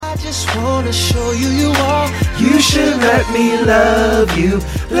just wanna show you you are. You should let me love you.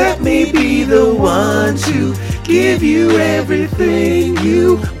 Let me be the one to give you everything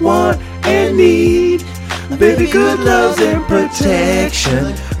you want and need. Baby, good love and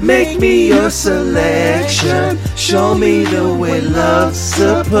protection. Make me your selection. Show me the way love's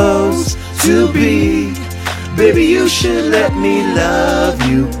supposed to be. Baby, you should let me love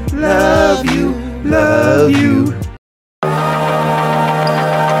you, love you, love you.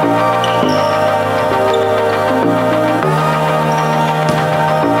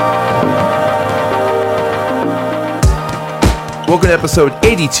 Welcome to episode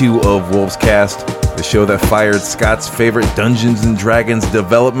 82 of Wolves Cast, the show that fired Scott's favorite Dungeons & Dragons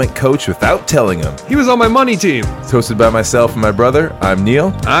development coach without telling him. He was on my money team. It's hosted by myself and my brother. I'm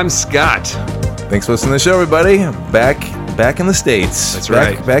Neil. I'm Scott. Thanks for listening to the show, everybody. Back in the States. That's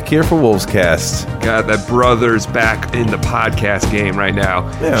right. Back here for Wolves Cast. God, that brother's back in the podcast game right now.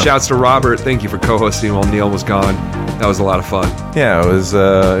 Yeah. Shouts to Robert. Thank you for co-hosting while Neil was gone. That was a lot of fun. Yeah,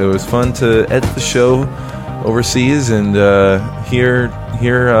 it was fun to edit the show overseas and hear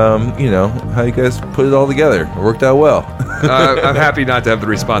how you guys put it all together. It worked out well. I'm happy not to have the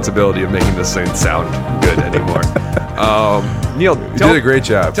responsibility of making this thing sound good anymore. Neil, You did a great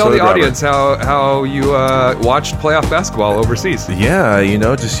job. Tell So the did Robert. audience how you watched playoff basketball overseas. Yeah,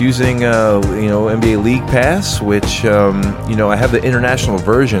 just using NBA League Pass, which I have the international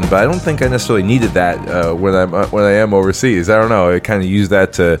version, but I don't think I necessarily needed that when I am overseas. I don't know. I kind of use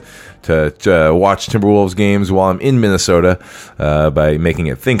that to watch Timberwolves games while I'm in Minnesota by making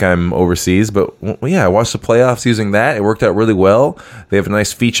it think I'm overseas. But I watched the playoffs using that. It worked out really well. They have a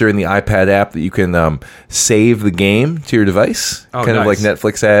nice feature in the iPad app that you can save the game to your device, Oh, kind of like nice.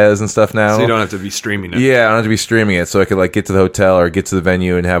 Netflix has and stuff now. So you don't have to be streaming it. Yeah, I don't have to be streaming it, so I could get to the hotel or get to the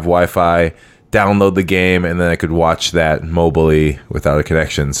venue and have Wi-Fi, download the game, and then I could watch that mobily without a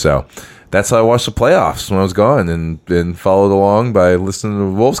connection. So that's how I watched the playoffs when I was gone, and followed along by listening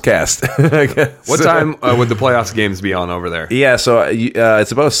to Wolves Cast. I guess. What time would the playoffs games be on over there? Yeah, so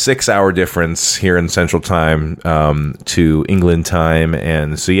it's about a 6-hour difference here in Central Time to England time,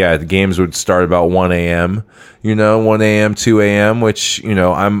 and so the games would start about 1 a.m. 1 a.m., 2 a.m., which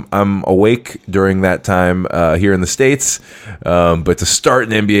I'm awake during that time here in the States, but to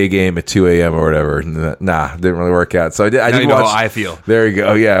start an NBA game at 2 a.m. or whatever, didn't really work out. So I did you know watch. how I feel. There you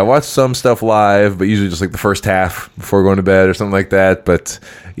go. Yeah, I watched some stuff live, but usually just the first half before going to bed or something like that. But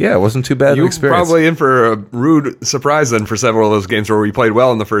yeah, it wasn't too bad of You an were experience. probably in for a rude surprise then for several of those games where we played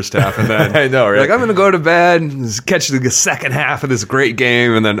well in the first half, and then I know, right? I'm going to go to bed, catch the second half of this great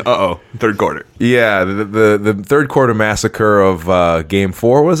game, and then third quarter. Yeah, the third quarter massacre of Game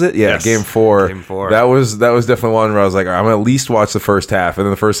 4, was it? Yeah, Yes. Game 4. Game 4. That was definitely one where I was like, I'm gonna at least watch the first half, and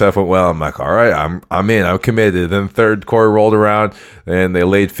then the first half went well. I'm like, all right, I'm in, I'm committed. Then the third quarter rolled around, and they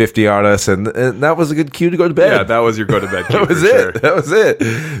laid 50 on us, and that was a good cue to go to bed. Yeah, that was your go to bed. That was it. That was it.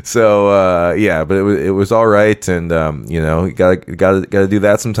 So but it was all right, and you gotta do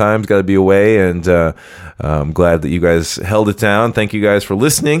that sometimes. Got to be away, and I'm glad that you guys held it down. Thank you guys for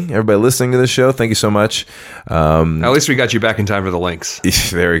listening. Everybody listening to this show, thank you so much. At least we got you back in time for the Lynx.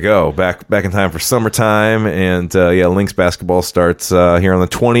 There we go. Back in time for summertime, and Lynx basketball starts here on the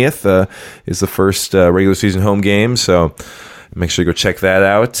 20th. Is the first regular season home game, so make sure you go check that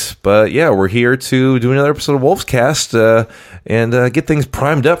out. But yeah, we're here to do another episode of Wolves Cast and get things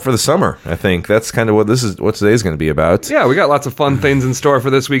primed up for the summer. I think that's kind of what today's going to be about. Yeah, we got lots of fun things in store for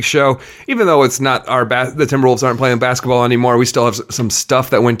this week's show. Even though it's not the Timberwolves aren't playing basketball anymore, we still have some stuff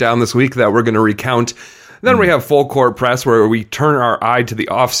that went down this week that we're going to recount. Then we have Full Court Press, where we turn our eye to the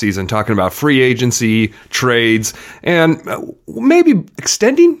offseason, talking about free agency, trades, and maybe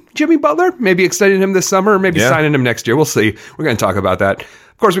extending Jimmy Butler, maybe extending him this summer, or maybe signing him next year. We'll see. We're going to talk about that.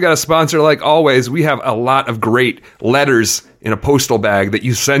 Of course, we got a sponsor. Like always, we have a lot of great letters in a postal bag that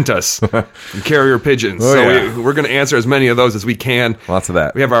you sent us from Carrier Pigeons. We're going to answer as many of those as we can. Lots of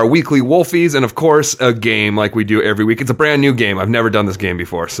that. We have our weekly Wolfies, and of course, a game like we do every week. It's a brand new game. I've never done this game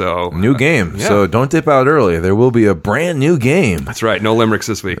before, so New game. So don't dip out early. There will be a brand new game. That's right. No limericks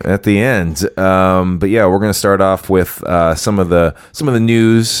this week. At the end. But yeah, we're going to start off with some of the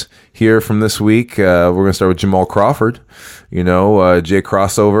news here from this week. We're going to start with Jamal Crawford. Jay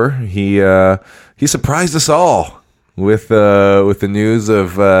Crossover. He surprised us all with the news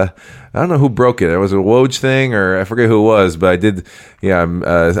of I don't know who broke it. It was a Woj thing, or I forget who it was, but I did. Yeah,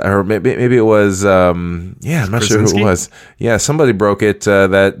 I heard maybe it was. I'm not sure who it was. Yeah, somebody broke it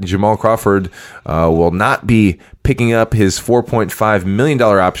that Jamal Crawford will not be picking up his $4.5 million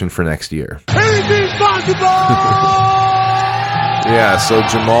option for next year. Anything's possible! Yeah, so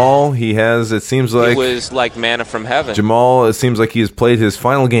Jamal, it seems like It was like manna from heaven. Jamal, it seems like he has played his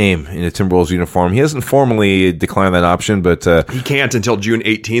final game in a Timberwolves uniform. He hasn't formally declined that option, but he can't until June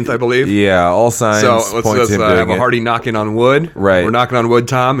 18th, I believe. Yeah, all signs so point to him have doing a hearty knocking on wood. Right. We're knocking on wood,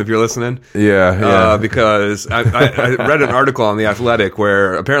 Tom, if you're listening. Yeah. Because I read an article on The Athletic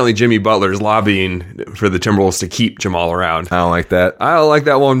where apparently Jimmy Butler is lobbying for the Timberwolves to keep Jamal around. I don't like that. I don't like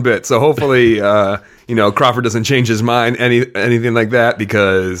that one bit. So hopefully, Crawford doesn't change his mind, anything like that,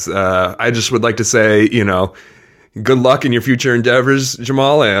 because I just would like to say, good luck in your future endeavors,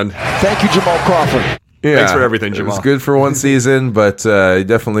 Jamal, and Thank you, Jamal Crawford. Yeah, thanks for everything, Jamal. It was good for one season, but he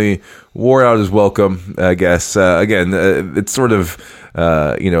definitely wore out his welcome, I guess. Again, it's sort of,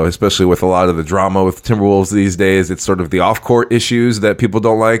 especially with a lot of the drama with Timberwolves these days, it's sort of the off-court issues that people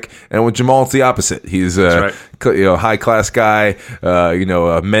don't like. And with Jamal, it's the opposite. He's a high-class guy,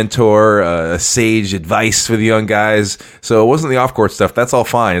 a mentor, a sage advice for the young guys. So it wasn't the off-court stuff. That's all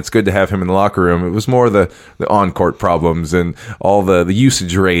fine. It's good to have him in the locker room. It was more the on-court problems and all the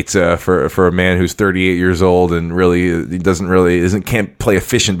usage rate for a man who's 38 years old and really can't play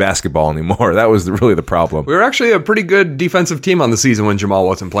efficient basketball anymore. That was really the problem. We were actually a pretty good defensive team on the season when Jamal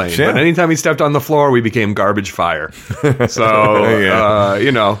wasn't playing. Yeah. But anytime he stepped on the floor, we became garbage fire. So,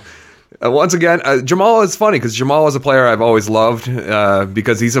 once again, Jamal is funny because Jamal is a player I've always loved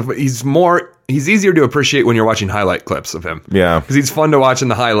because he's easier to appreciate when you're watching highlight clips of him. Yeah. Because he's fun to watch in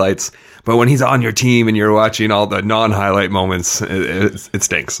the highlights. But when he's on your team and you're watching all the non-highlight moments, it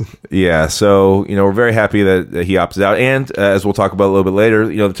stinks. Yeah, so we're very happy that he opted out, and as we'll talk about a little bit later,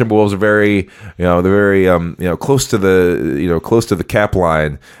 the Timberwolves are very, they're very, close to the cap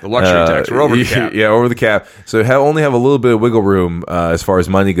line. The luxury tax, we're over the cap. Yeah, over the cap. So only have a little bit of wiggle room as far as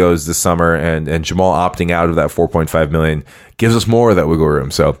money goes this summer, and Jamal opting out of that $4.5 million gives us more of that wiggle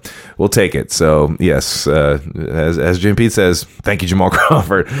room. So we'll take it. So yes, as Jim Pete says, thank you, Jamal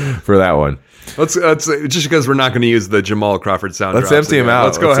Crawford, for that one. Let's just because we're not going to use the Jamal Crawford sound. Let's empty him out.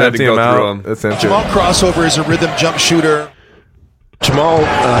 Let's go ahead and go through them. Let's empty Jamal crossover is a rhythm jump shooter. Jamal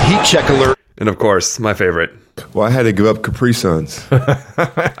heat check alert. And of course, my favorite. Well, I had to give up Capri Suns.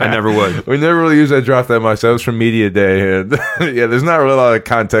 I never would. We never really used that drop that much. That was from Media Day. And yeah, there's not really a lot of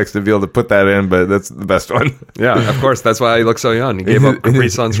context to be able to put that in, but that's the best one. Yeah, of course. That's why he looks so young. He gave up Capri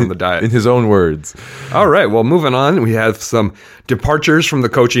Suns from the diet. In his own words. All right. Well, moving on. We have some departures from the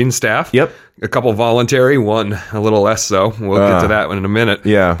coaching staff. Yep. A couple voluntary, one a little less so. We'll get to that one in a minute.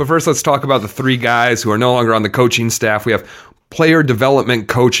 Yeah. But first, let's talk about the three guys who are no longer on the coaching staff. We have player development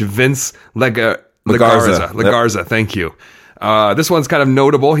coach Vince Legarza, thank you. This one's kind of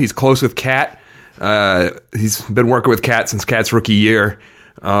notable. He's close with Cat. He's been working with Cat since Cat's rookie year.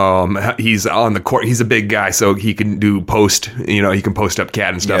 He's on the court. He's a big guy, so he can do post. He can post up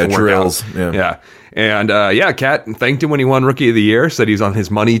Cat and stuff. Yeah, and drills. Work out. Yeah. And Cat thanked him when he won Rookie of the Year. Said he was on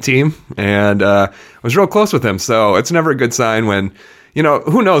his money team, and was real close with him. So it's never a good sign when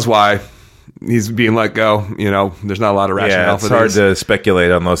who knows why he's being let go. There's not a lot of rationale for this. It's hard to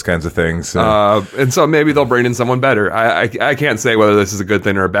speculate on those kinds of things. And so maybe they'll bring in someone better. I can't say whether this is a good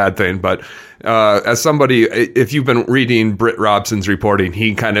thing or a bad thing, but as somebody, if you've been reading Britt Robson's reporting,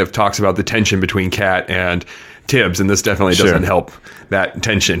 he kind of talks about the tension between Cat and Tibbs, and this definitely doesn't help that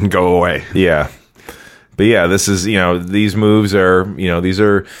tension go away. Yeah. But yeah, this is these moves are these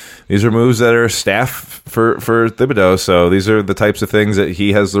are moves that are staff for Thibodeau. So these are the types of things that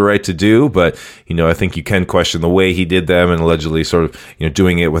he has the right to do. But I think you can question the way he did them and allegedly sort of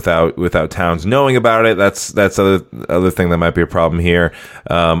doing it without Towns knowing about it. That's other thing that might be a problem here.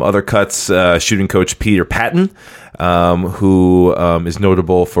 Other cuts, shooting coach Peter Patton, who is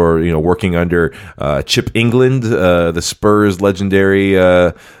notable for working under Chip England, the Spurs legendary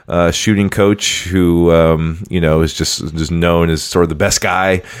shooting coach, who is just known as sort of the best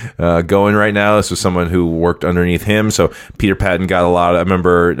guy going right now. This was someone who worked underneath him. So Peter Patton got a lot. I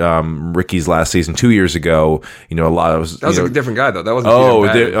remember Ricky's last season 2 years ago. A lot of that was a different guy though. That wasn't.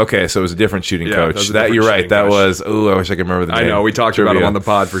 Okay, so it was a different shooting coach. That you're right. That was. Oh, I wish I could remember the name. I know we talked about him on the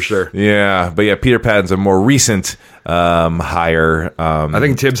pod for sure. Yeah, but yeah, Peter Patton's a more recent hire. I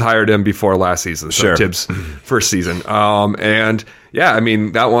think Tibbs hired him before last season. So sure. Tibbs' first season. And yeah, I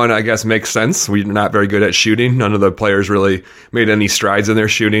mean, that one I guess makes sense. We're not very good at shooting. None of the players really made any strides in their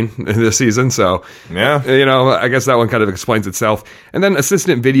shooting this season. So yeah, I guess that one kind of explains itself. And then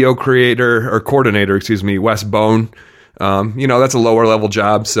assistant video coordinator, Wes Bone. That's a lower level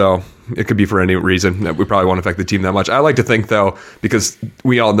job. So It could be for any reason. That we probably won't affect the team that much. I like to think, though, because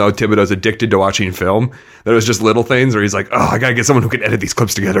we all know Thibodeau's addicted to watching film, that it was just little things where he's like, oh, I got to get someone who can edit these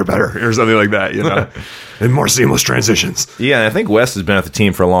clips together better or something like that, and more seamless transitions. Yeah, and I think West has been at the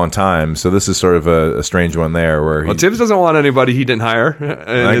team for a long time, so this is sort of a strange one there. Where Tibbs doesn't want anybody he didn't hire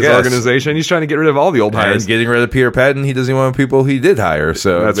in his organization. He's trying to get rid of all the old hires. And getting rid of Peter Patton, he doesn't want people he did hire.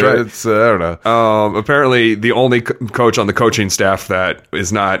 So that's right. It's, I don't know. Apparently, the only coach on the coaching staff that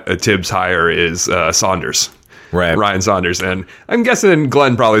is not a Tibbs hire is Saunders. Right. Ryan Saunders. And I'm guessing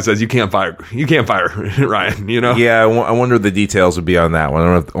Glenn probably says you can't fire Ryan, Yeah, I wonder what the details would be on that one.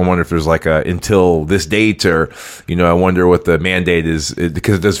 I wonder if there's like a until this date, or I wonder what the mandate is,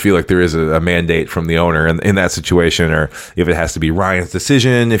 because it does feel like there is a mandate from the owner in that situation, or if it has to be Ryan's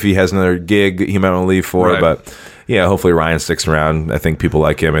decision, if he has another gig he might want to leave for. Right. But yeah, hopefully Ryan sticks around. I think people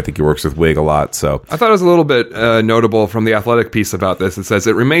like him. I think he works with Wig a lot. So I thought it was a little bit notable from the Athletic piece about this. It says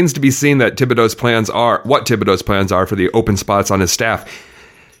it remains to be seen what Thibodeau's plans are for the open spots on his staff.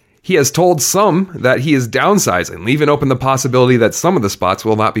 He has told some that he is downsizing, leaving open the possibility that some of the spots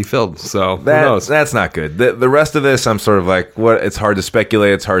will not be filled. So who knows? That's not good. The rest of this, I'm sort of like, what? It's hard to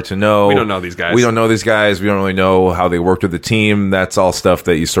speculate. It's hard to know. We don't know these guys. We don't really know how they worked with the team. That's all stuff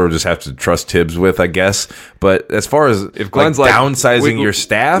that you sort of just have to trust Tibbs with, I guess. But as far as if Glenn's downsizing your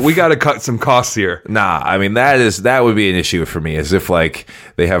staff, we got to cut some costs here. Nah, I mean that would be an issue for me. As if like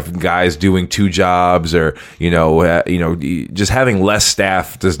they have guys doing two jobs, or just having less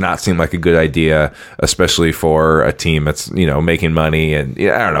staff does not seem like a good idea, especially for a team that's making money. And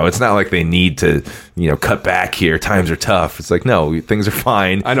I don't know. It's not like they need to cut back here. Times are tough. It's like, no, things are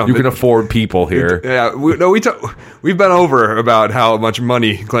fine. I know you can afford people here. Yeah, we've been over about how much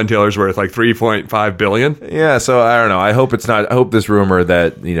money Glenn Taylor's worth, like $3.5 billion. Yeah, so I don't know. I hope it's not. I hope this rumor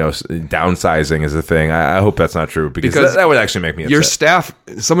that downsizing is a thing. I hope that's not true, because that would actually make me upset. Your staff.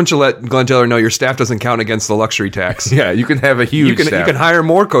 Someone should let Glenn Taylor know your staff doesn't count against the luxury tax. Yeah, you can have a huge. You can hire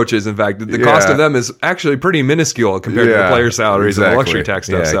more coaches. In fact, the cost of them is actually pretty minuscule compared to the player salaries and the luxury tax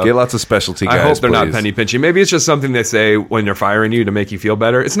stuff. Yeah, so get lots of specialty guys. I hope they're please. not penny pinching. Maybe it's just something they say when they're firing you to make you feel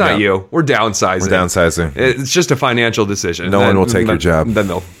better. It's not you. We're downsizing. It's just a financial decision. No one will take your job. Then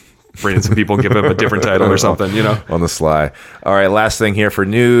they'll bring in some people and give them a different title or something, on the sly. All right, last thing here for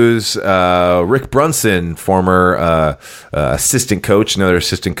news. Rick Brunson, former assistant coach, another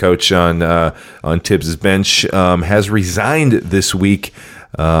assistant coach on Tibbs' bench, has resigned this week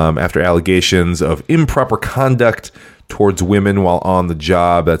after allegations of improper conduct towards women while on the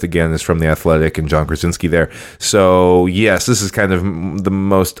job. That, again, is from The Athletic and John Krasinski there. So, yes, this is kind of the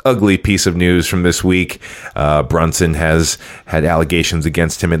most ugly piece of news from this week. Brunson has had allegations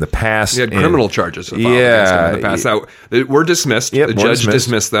against him in the past. He had criminal charges against him in the past. That were dismissed. Yep, the judge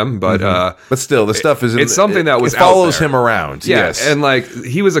dismissed them, but still, the stuff is... It's something that was it follows him around. Yeah, yes. and like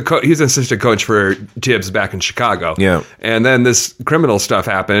he was an assistant coach for Tibbs back in Chicago. Yeah. And then this criminal stuff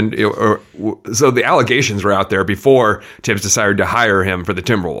happened. So the allegations were out there before Tibbs decided to hire him for the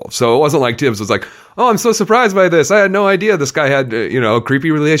Timberwolves. So it wasn't like Tibbs was like, oh, I'm so surprised by this. I had no idea this guy had,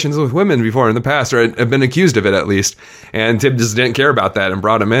 creepy relations with women before in the past, or had been accused of it at least. And Tibbs just didn't care about that and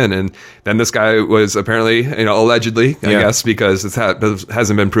brought him in. And then this guy was apparently, allegedly, I guess, because it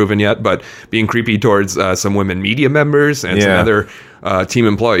hasn't been proven yet, but being creepy towards some women media members and some other team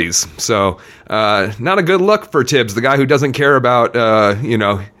employees. So not a good look for Tibbs, the guy who doesn't care about,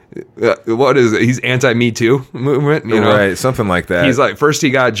 what is it? He's anti-Me Too movement, right? Something like that. He's like, first he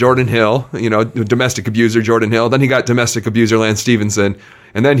got Jordan Hill, domestic abuser Jordan Hill. Then he got domestic abuser Lance Stevenson,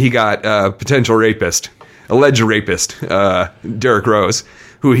 and then he got potential rapist, alleged rapist Derrick Rose,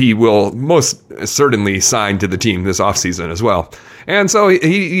 who he will most certainly sign to the team this offseason as well. And so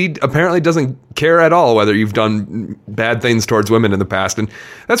he apparently doesn't care at all whether you've done bad things towards women in the past. And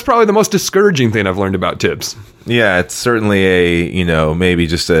that's probably the most discouraging thing I've learned about Tibbs. Yeah, it's certainly maybe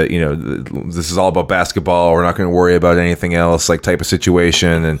just this is all about basketball. We're not going to worry about anything else, like type of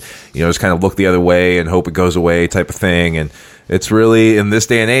situation. And, just kind of look the other way and hope it goes away type of thing. And it's really, in this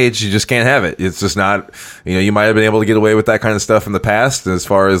day and age, you just can't have it. It's just not, you might have been able to get away with that kind of stuff in the past as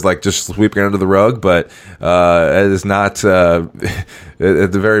far as like just sweeping it under the rug, but it is not,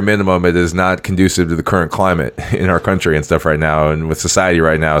 at the very minimum, it is not conducive to the current climate in our country and stuff right now and with society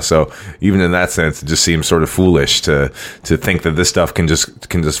right now. So even in that sense, it just seems sort of foolish to think that this stuff can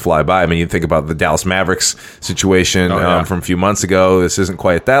just fly by. I mean, you think about the Dallas Mavericks situation from a few months ago. This isn't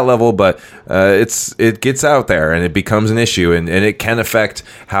quite at that level, but it gets out there and it becomes an issue, and it can affect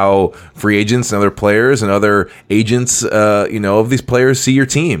how free agents and other players and other agents, of these players see your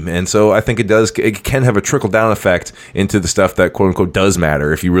team. And so I think it can have a trickle down effect into the stuff that quote unquote does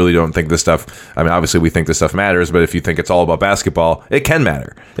matter. If you really don't think this stuff I mean, obviously we think this stuff matters, but if you think it's all about basketball, it can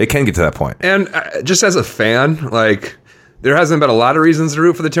matter. It can get to that point. And just as a fan, like, there hasn't been a lot of reasons to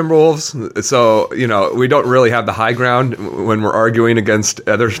root for the Timberwolves. So, we don't really have the high ground when we're arguing against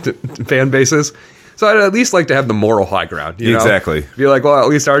other fan bases. So I'd at least like to have the moral high ground. Exactly. Be like, well, at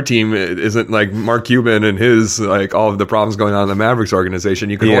least our team isn't like Mark Cuban and his, like, all of the problems going on in the Mavericks organization.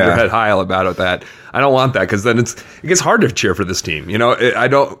 You can hold your head high about that. I don't want that, because then it gets hard to cheer for this team. I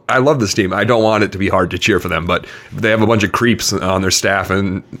love this team. I don't want it to be hard to cheer for them, but if they have a bunch of creeps on their staff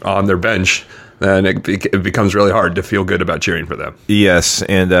and on their bench, then it becomes really hard to feel good about cheering for them. Yes,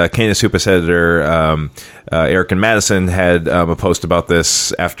 and Canis Hoopus editor Eric and Madison had a post about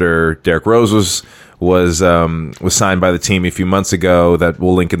this after Derrick Rose was signed by the team a few months ago that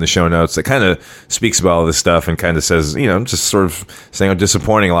we'll link in the show notes, that kind of speaks about all this stuff and kind of says, just sort of saying how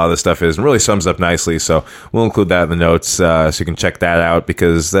disappointing a lot of this stuff is, and really sums up nicely. So we'll include that in the notes so you can check that out,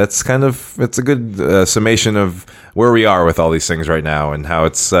 because it's a good summation of where we are with all these things right now and how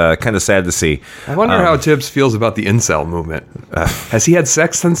it's kind of sad to see. I wonder how Tibbs feels about the incel movement. Has he had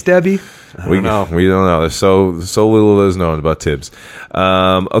sex since Debbie? We don't know. There's so little that is known about Tibbs.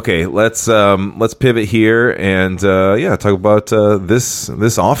 Okay, let's pivot here and talk about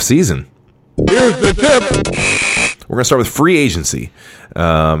this off season. Here's the tip. We're going to start with free agency.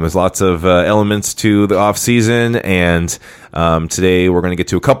 There's lots of elements to the offseason, and today we're going to get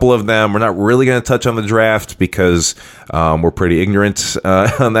to a couple of them. We're not really going to touch on the draft because we're pretty ignorant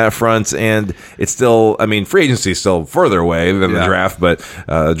on that front, and it's still, free agency is still further away than the draft, but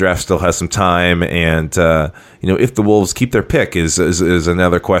the draft still has some time, and if the Wolves keep their pick is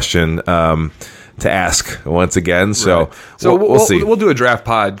another question to ask once again. So, we'll see. We'll do a draft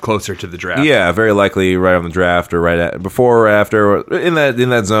pod closer to the draft. Yeah, very likely right on the draft or before or after, in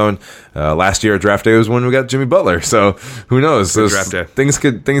that zone. Last year, draft day was when we got Jimmy Butler. So who knows? Draft day. Things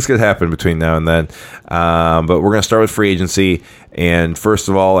could happen between now and then. But we're going to start with free agency. And first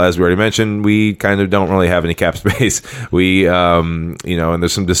of all, as we already mentioned, we kind of don't really have any cap space. We, and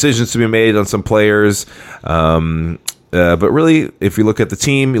there's some decisions to be made on some players. But really, if you look at the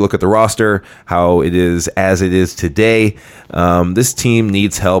team, you look at the roster, how it is as it is today, this team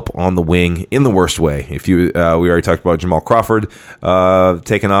needs help on the wing in the worst way. We already talked about Jamal Crawford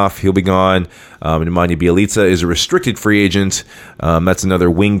taking off; he'll be gone. Nemanja Bjelica is a restricted free agent. That's another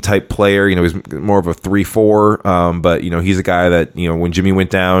wing type player. He's more of a 3-4, but he's a guy that when Jimmy went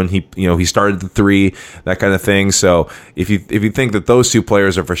down, he started the 3, that kind of thing. So if you think that those two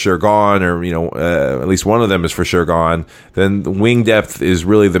players are for sure gone, or at least one of them is for sure gone, then the wing depth is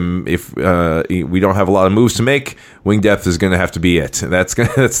really if we don't have a lot of moves to make, wing depth is going to have to be it. That's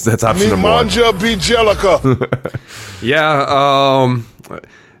option number one. Nemanja Bjelica. Yeah.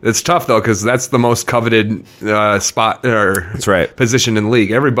 It's tough, though, because that's the most coveted spot or that's right. position in the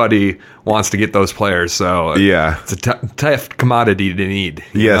league. Everybody wants to get those players, so it's a tough commodity to need.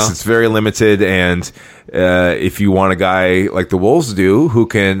 Yes, it's very limited, and if you want a guy like the Wolves do who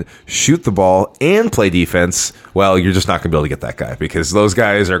can shoot the ball and play defense, well, you're just not going to be able to get that guy, because those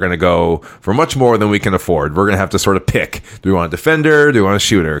guys are going to go for much more than we can afford. We're going to have to sort of pick. Do we want a defender? Do we want a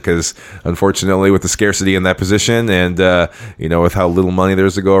shooter? Because unfortunately, with the scarcity in that position and with how little money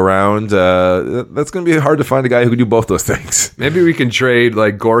there's to go around, that's going to be hard to find a guy who can do both those things. Maybe we can trade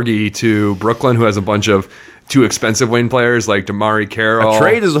like Gorgie to Brooklyn, who has a bunch of too expensive wing players like Damari Carroll. A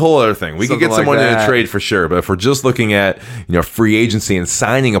trade is a whole other thing. We could get someone in a trade for sure, but if we're just looking at free agency and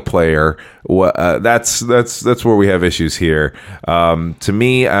signing a player, that's where we have issues here. To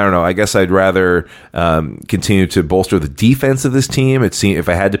me, I don't know. I guess I'd rather continue to bolster the defense of this team. If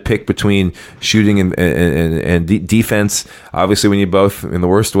I had to pick between shooting and defense, obviously we need both in the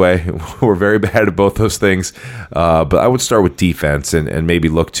worst way. We're very bad at both those things, but I would start with defense and maybe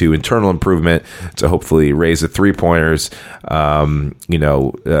look to internal improvement to hopefully raise the 3-pointers.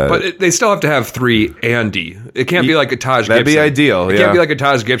 But they still have to have 3 and D. It can't be like a Taj Gibson. That'd be ideal. It can't be like a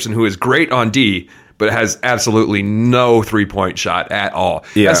Taj Gibson who is great on D, but has absolutely no 3-point shot at all.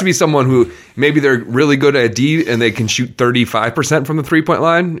 Yeah. It has to be someone who maybe they're really good at D and they can shoot 35% from the 3-point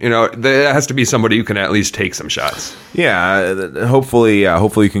line. There has to be somebody who can at least take some shots. Yeah, hopefully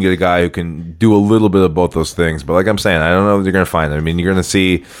you can get a guy who can do a little bit of both those things. But like I'm saying, I don't know if you're going to find them. You're going to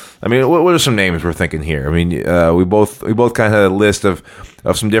see. What are some names we're thinking here? We both kind of had a list of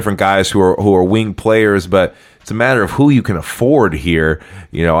some different guys who are wing players, but it's a matter of who you can afford here.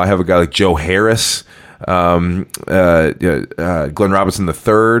 I have a guy like Joe Harris. Glenn Robinson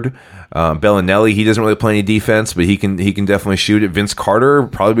III. Bellinelli, he doesn't really play any defense, but he can definitely shoot it. Vince Carter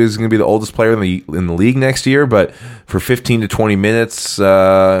probably is going to be the oldest player in the league next year, but for 15 to 20 minutes,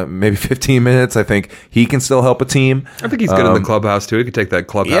 maybe 15 minutes, I think he can still help a team. I think he's good in the clubhouse too. He could take that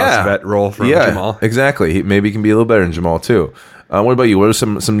clubhouse vet role from Jamal. Exactly. Maybe he can be a little better than Jamal too. What about you? What are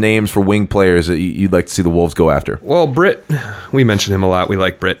some names for wing players that you'd like to see the Wolves go after? Well, Britt, we mentioned him a lot. We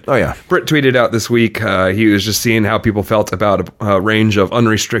like Britt. Oh, yeah. Britt tweeted out this week, he was just seeing how people felt about a range of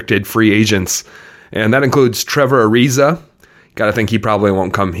unrestricted free agents. And that includes Trevor Ariza. Got to think he probably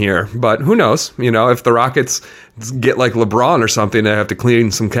won't come here. But who knows? If the Rockets get like LeBron or something, they have to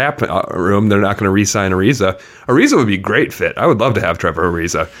clean some cap room, they're not going to re-sign Ariza. Ariza would be a great fit. I would love to have Trevor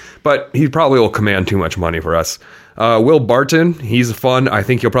Ariza. But he probably will command too much money for us. Will Barton, he's fun. I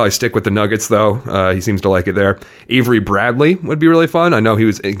think he'll probably stick with the Nuggets, though. He seems to like it there. Avery Bradley would be really fun. I know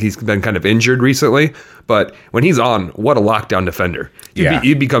he's been kind of injured recently, but when he's on, what a lockdown defender.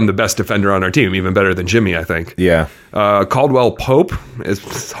 He'd become the best defender on our team, even better than Jimmy, I think. Yeah. Caldwell Pope,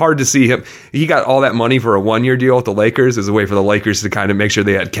 it's hard to see him. He got all that money for a one-year deal with the Lakers as a way for the Lakers to kind of make sure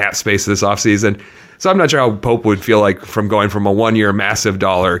they had cap space this offseason. So I'm not sure how Pope would feel like from going from a one-year massive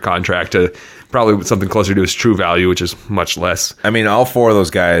dollar contract to probably something closer to his true value, which is much less. I mean, all four of those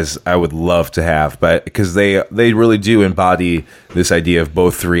guys I would love to have, but because they really do embody this idea of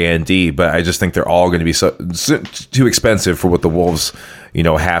both 3 and D, but I just think they're all going to be so too expensive for what the Wolves,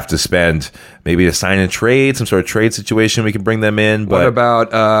 have to spend. Maybe to sign and trade, some sort of trade situation, we can bring them in. But what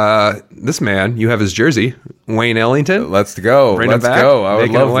about this man? You have his jersey, Wayne Ellington. Let's go. Let's go. I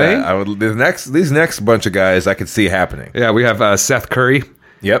would love Wayne. that. I would. These next bunch of guys, I could see happening. Yeah, we have Seth Curry.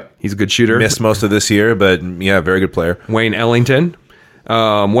 Yep, he's a good shooter. Missed most of this year, but yeah, very good player. Wayne Ellington.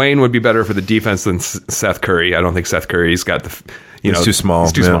 Wayne would be better for the defense than Seth Curry. I don't think Seth Curry's got the. He's too small.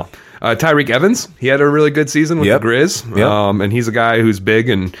 He's too small. Tyreek Evans, he had a really good season with the Grizz, and he's a guy who's big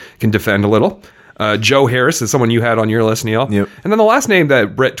and can defend a little. Joe Harris is someone you had on your list, Neil. Yep. And then the last name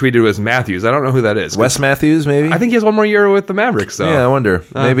that Brett tweeted was Matthews. I don't know who that is. Wes Matthews, maybe? I think he has one more year with the Mavericks, though. Yeah, I wonder.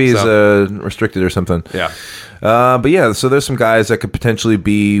 Maybe he's restricted or something. Yeah. But yeah, so there's some guys that could potentially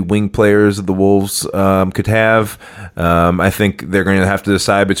be wing players that the Wolves could have. I think they're going to have to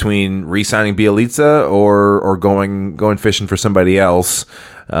decide between re-signing Bielitsa or going fishing for somebody else.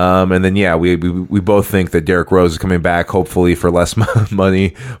 And then, we both think that Derrick Rose is coming back, hopefully for less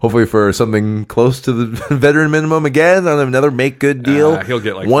money, hopefully for something close to the veteran minimum again on another make good deal. He'll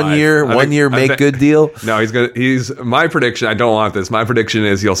get like one year make good deal. No, he's my prediction. I don't want this. My prediction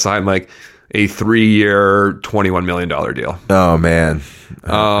is he'll sign like a 3-year, $21 million deal. Oh man.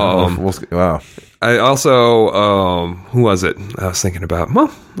 Wow. I also, who was it? I was thinking about.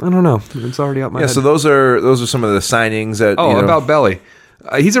 Well, I don't know. It's already out my head. So those are some of the signings that. About Belly.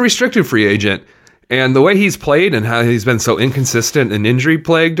 He's a restricted free agent, and the way he's played and how he's been so inconsistent and injury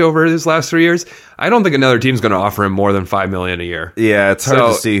plagued over his last 3 years, I don't think another team's going to offer him more than $5 million a year. Yeah, it's hard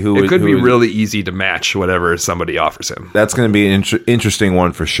to see who. It could be really easy to match whatever somebody offers him. That's going to be an interesting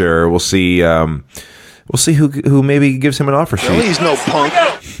one for sure. We'll see. We'll see who maybe gives him an offer sheet. He's no punk.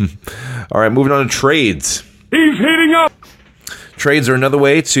 All right, moving on to trades. He's heating up. Trades are another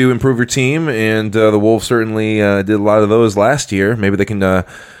way to improve your team, and the Wolves certainly did a lot of those last year. Maybe they can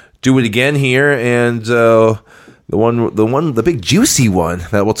do it again here. And the big juicy one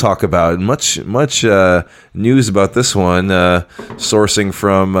that we'll talk about. Much news about this one, sourcing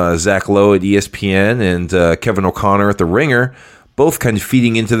from Zach Lowe at ESPN and Kevin O'Connor at The Ringer, both kind of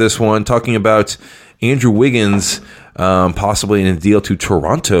feeding into this one, talking about Andrew Wiggins possibly in a deal to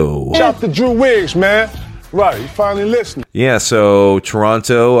Toronto. Shout out to Drew Wiggs, man. Right, you finally listening. Yeah, so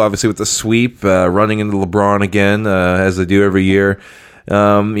Toronto, obviously with the sweep, running into LeBron again, as they do every year,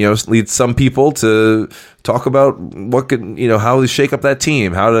 leads some people to talk about what could, how to shake up that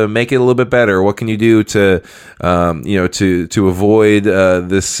team, how to make it a little bit better. What can you do to avoid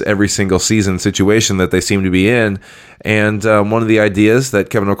this every single season situation that they seem to be in? And one of the ideas that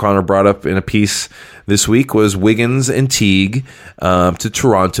Kevin O'Connor brought up in a piece this week was Wiggins and Teague to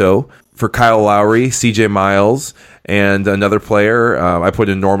Toronto for Kyle Lowry, CJ Miles, and another player. I put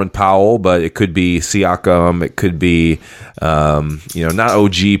in Norman Powell, but it could be Siakam. It could be, not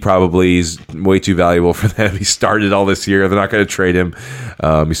OG probably. He's way too valuable for them. He started all this year. They're not going to trade him.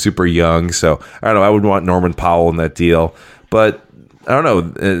 He's super young. So, I don't know. I would want Norman Powell in that deal. But I don't know.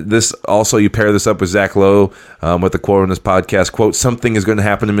 This also, you pair this up with Zach Lowe with the quote on this podcast, quote, "Something is going to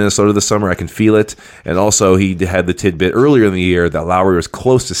happen in Minnesota this summer. I can feel it." And also he had the tidbit earlier in the year that Lowry was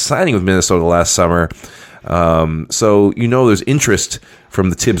close to signing with Minnesota last summer. So there's interest from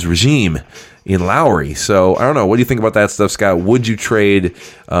the Tibbs regime in Lowry. So I don't know. What do you think about that stuff, Scott? Would you trade?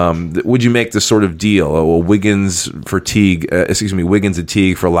 Would you make this sort of deal? Wiggins and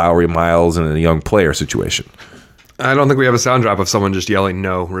Teague for Lowry, Miles, and a young player situation. I don't think we have a sound drop of someone just yelling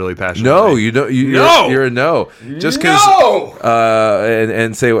no really passionately. No, you don't. You're a no. Just because. No!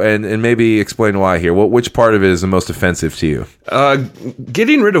 And maybe explain why here. Which part of it is the most offensive to you?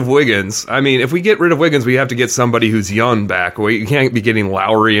 Getting rid of Wiggins. I mean, if we get rid of Wiggins, we have to get somebody who's young back. We can't be getting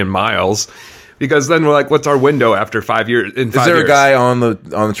Lowry and Miles. Because then we're like, what's our window after 5 years? Is there a guy on the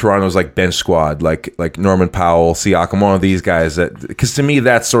Toronto's like bench squad, like Norman Powell, Siakam, one of these guys because to me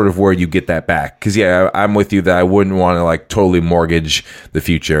that's sort of where you get that back. Because I'm with you that I wouldn't want to like totally mortgage the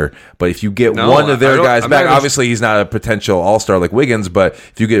future, but if you get one of their guys back, obviously he's not a potential all-star like Wiggins, but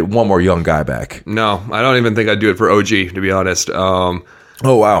if you get one more young guy back, no, I don't even think I'd do it for OG, to be honest. Oh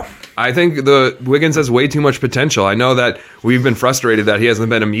wow. I think the Wiggins has way too much potential. I know that we've been frustrated that he hasn't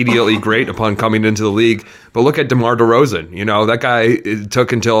been immediately great upon coming into the league, but look at DeMar DeRozan. That guy, it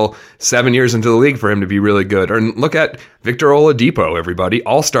took until 7 years into the league for him to be really good. Or look at Victor Oladipo, everybody,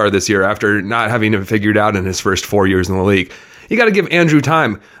 all-star this year after not having it figured out in his first 4 years in the league. You got to give Andrew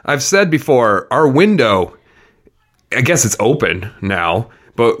time. I've said before, our window, I guess it's open now.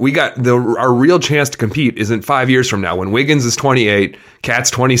 But we got our real chance to compete isn't 5 years from now when Wiggins is 28, Cat's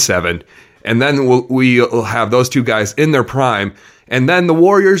 27, and then we'll have those two guys in their prime, and then the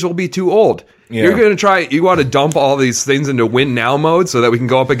Warriors will be too old. Yeah. You're going to you want to dump all these things into win now mode so that we can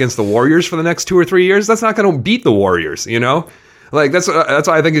go up against the Warriors for the next 2 or 3 years? That's not going to beat the Warriors, Like that's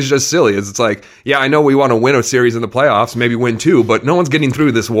why I think it's just silly. It's like, yeah, I know we want to win a series in the playoffs, maybe win 2, but no one's getting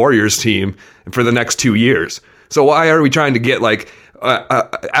through this Warriors team for the next 2 years. So why are we trying to get like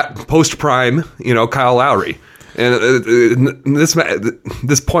at post-prime, Kyle Lowry? And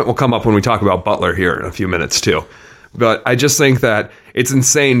this point will come up when we talk about Butler here in a few minutes too. But I just think that it's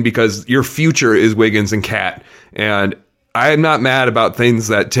insane because your future is Wiggins and Cat. And I am not mad about things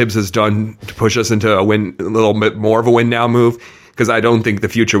that Tibbs has done to push us into a little bit more of a win now move, because I don't think the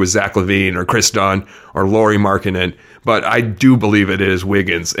future was Zach LaVine or Chris Dunn or Lauri Markkanen. But I do believe it is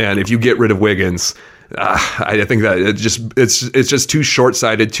Wiggins. And if you get rid of Wiggins, I think that it's just too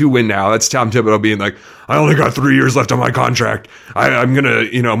short-sighted, too win now. That's Tom Thibodeau being like, I only got 3 years left on my contract. I'm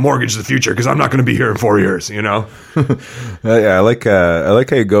gonna mortgage the future because I'm not gonna be here in 4 years. Yeah, I like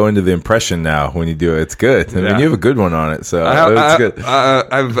how you go into the impression now when you do it. It's good. I mean, you have a good one on it, so it's good.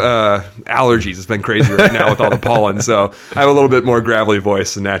 I've allergies. It's been crazy right now with all the pollen, so I have a little bit more gravelly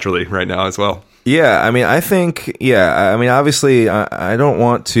voice naturally right now as well. Yeah, I mean, obviously, I don't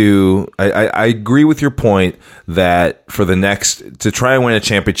want to. I agree with your point that to try and win a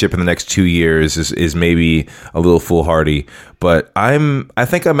championship in the next 2 years is maybe a little foolhardy. But I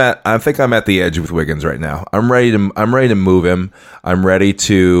think I'm at the edge with Wiggins right now. I'm ready to move him. I'm ready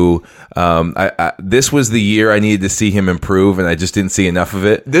to. This was the year I needed to see him improve, and I just didn't see enough of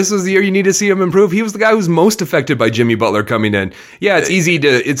it. This was the year you need to see him improve. He was the guy who was most affected by Jimmy Butler coming in. Yeah, it's easy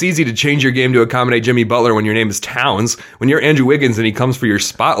to change your game to accommodate Jimmy Butler when your name is Towns. When you're Andrew Wiggins and he comes for your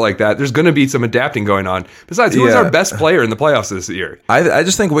spot like that, there's going to be some adapting going on. Besides, he was our best player in the playoffs this year. I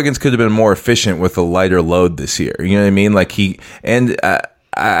just think Wiggins could have been more efficient with a lighter load this year. You know what I mean? Like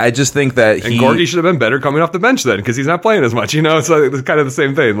I just think that And Gorgie should have been better coming off the bench then, because he's not playing as much. So it's kind of the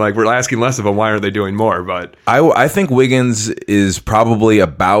same thing. Like, we're asking less of him. Why aren't they doing more? But I think Wiggins is probably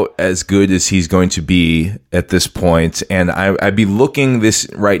about as good as he's going to be at this point. And I'd be looking this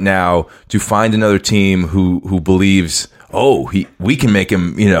right now to find another team who believes, we can make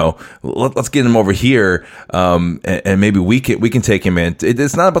him, let's get him over here, and maybe we can take him in.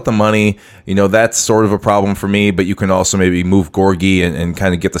 It's not about the money, that's sort of a problem for me, but you can also maybe move Gorgie and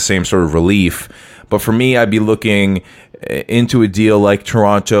kind of get the same sort of relief. But for me, I'd be looking into a deal like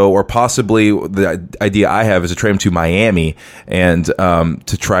Toronto, or possibly the idea I have is to trade him to Miami and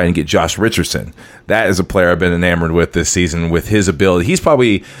to try and get Josh Richardson. That is a player I've been enamored with this season with his ability. He's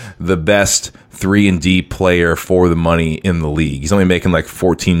probably the best 3-and-D player for the money in the league. He's only making like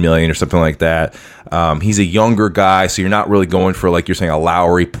 $14 million or something like that. He's a younger guy, so you're not really going for, like you're saying, a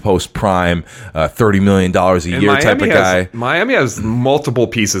Lowry post-prime, $30 million a year type of guy. Miami has multiple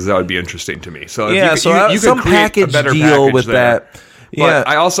pieces that would be interesting to me. So yeah, you could create a better deal with there. that. But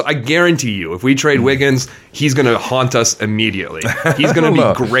I guarantee you, if we trade Wiggins, he's going to haunt us immediately. He's going to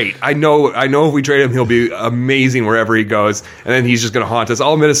be great. I know if we trade him, he'll be amazing wherever he goes, and then he's just going to haunt us.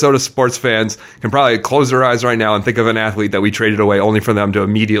 All Minnesota sports fans can probably close their eyes right now and think of an athlete that we traded away only for them to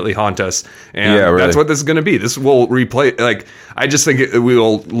immediately haunt us. And that's what this is going to be. This will replay. Like, I just think we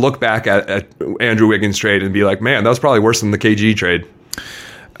will look back at Andrew Wiggins trade and be like, man, that was probably worse than the KG trade.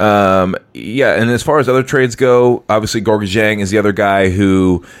 Yeah, and as far as other trades go, obviously Gorgui Dieng is the other guy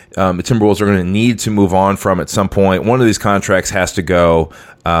who the Timberwolves are going to need to move on from at some point. One of these contracts has to go.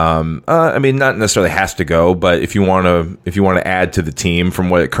 I mean, not necessarily has to go, but if you want to add to the team from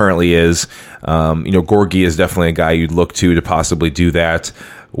what it currently is, Gorgui is definitely a guy you'd look to possibly do that.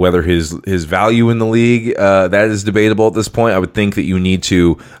 Whether his value in the league, that is debatable at this point. I would think that you need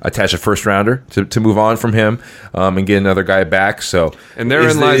to attach a first rounder to move on from him and get another guy back. So, and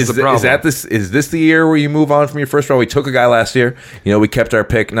therein lies the problem. Is this the year where you move on from your first round? We took a guy last year. We kept our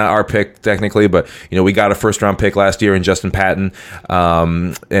pick, not our pick technically, but we got a first round pick last year in Justin Patton,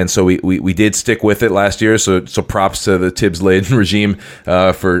 and so we did stick with it last year. So props to the Tibbs-Layden regime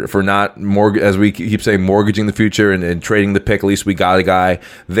for not as we keep saying, mortgaging the future and trading the pick. At least we got a guy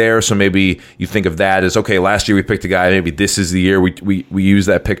there, so maybe you think of that as, okay, last year we picked a guy, maybe this is the year we use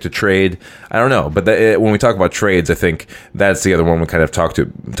that pick to trade. I don't know, but when we talk about trades, I think that's the other one we kind of talk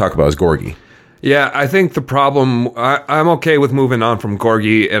about is Gorgui. Yeah, I think the problem, I'm okay with moving on from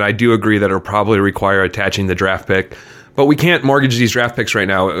Gorgui, and I do agree that it'll probably require attaching the draft pick. But we can't mortgage these draft picks right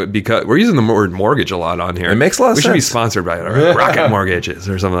now because we're using the word mortgage a lot on here. It makes a lot of sense. We should be sponsored by Rocket Mortgages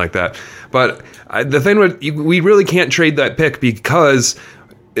or something like that. But the thing we really can't trade that pick because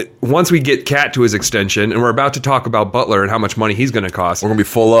once we get Cat to his extension, and we're about to talk about Butler and how much money he's going to cost, we're going to be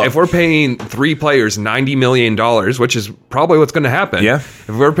full up. If we're paying 3 players $90 million, which is probably what's going to happen. Yeah. If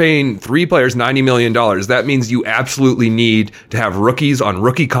we're paying 3 players $90 million, that means you absolutely need to have rookies on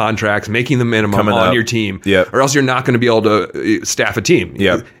rookie contracts, making the minimum on your team. Yep. Or else you're not going to be able to staff a team.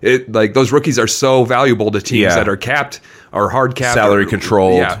 Yep. Like those rookies are so valuable to teams that are capped or hard capped. Salary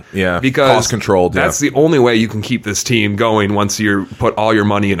controlled. Yeah. Because cost controlled. That's the only way you can keep this team going once you put all your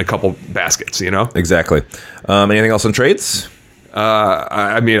money in a couple baskets, Exactly. Anything else on trades?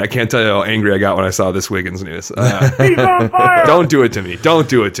 I mean, I can't tell you how angry I got when I saw this Wiggins news. He's on fire! Don't do it to me. Don't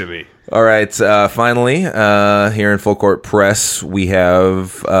do it to me. All right. Finally, here in Full Court Press, we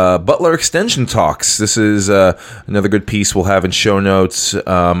have Butler extension talks. This is another good piece we'll have in show notes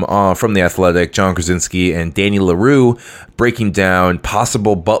from The Athletic. John Krasinski and Danny LaRue breaking down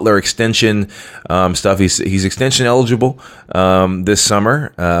possible Butler extension stuff. He's extension eligible this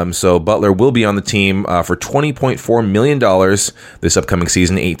summer. So Butler will be on the team for $20.4 million this upcoming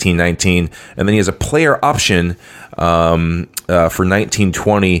season, 18-19. And then he has a player option for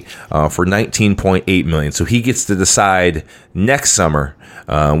 19-20 for $19.8 million. So he gets to decide next summer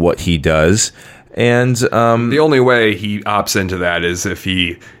what he does. And the only way he opts into that is if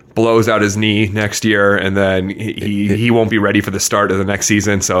he blows out his knee next year, and then he won't be ready for the start of the next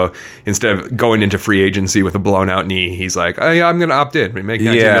season. So instead of going into free agency with a blown out knee, he's like, oh, yeah, I'm going to opt in. We make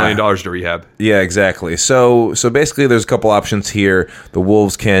 $19 million to rehab. Yeah, exactly. So basically, there's a couple options here. The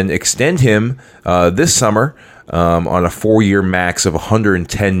Wolves can extend him this summer on a 4-year max of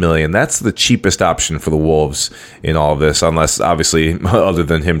 $110 million. That's the cheapest option for the Wolves in all of this, unless obviously other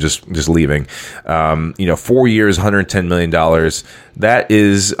than him just leaving. 4 years, $110 million. That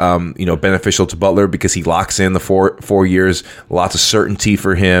is beneficial to Butler because he locks in the 4 years. Lots of certainty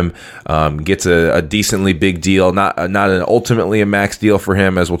for him. Gets a decently big deal. Not an ultimately a max deal for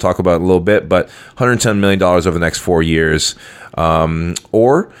him, as we'll talk about in a little bit, but $110 million over the next 4 years.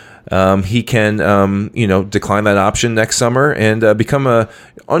 Or he can, decline that option next summer and become a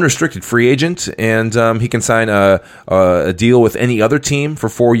unrestricted free agent, and he can sign a deal with any other team for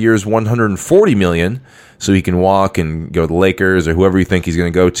 4 years, $140 million. So he can walk and go to the Lakers or whoever you think he's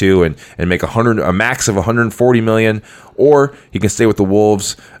going to go to and make a max of $140 million, or he can stay with the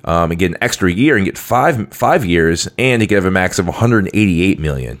Wolves and get an extra year and get five years, and he can have a max of $188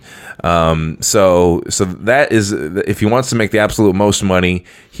 million. So that is, if he wants to make the absolute most money,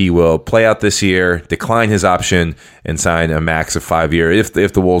 he will play out this year, decline his option, and sign a max of 5 years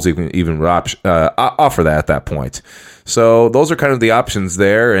if the Wolves even offer that at that point. So those are kind of the options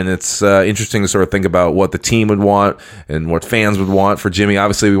there, and it's interesting to sort of think about what the team would want and what fans would want for Jimmy.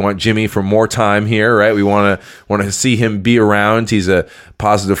 Obviously, we want Jimmy for more time here, right? We want to see him be around. He's a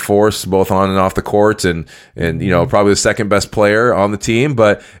positive force both on and off the court, and probably the second best player on the team.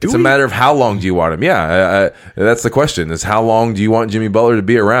 But it's a matter of how long do you want him? Yeah, that's the question: is how long do you want Jimmy Butler to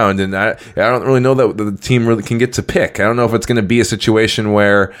be around? And I don't really know that the team really can get to pick. I don't know if it's going to be a situation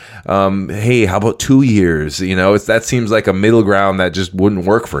where, hey, how about 2 years? That seems like a middle ground that just wouldn't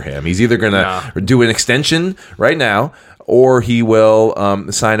work for him. He's either going to do an extension right now, or he will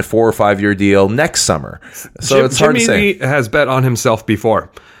sign a 4 or 5 year deal next summer. So it's hard to say. Jimmy has bet on himself before.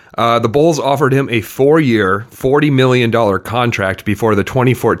 The Bulls offered him a 4-year, $40 million contract before the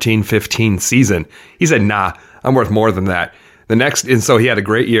 2014-15 season. He said, nah, I'm worth more than that. And so he had a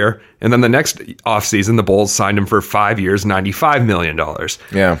great year. And then the next offseason, the Bulls signed him for 5 years, $95 million.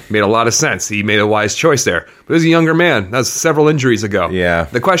 Yeah. Made a lot of sense. He made a wise choice there. But he was a younger man. That was several injuries ago. Yeah.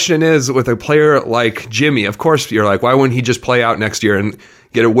 The question is, with a player like Jimmy, of course, you're like, why wouldn't he just play out next year and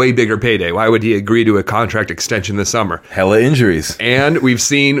get a way bigger payday? Why would he agree to a contract extension this summer? Hella injuries. And we've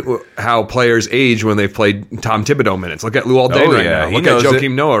seen how players age when they've played Tom Thibodeau minutes. Look at Luol Deng right now. Look at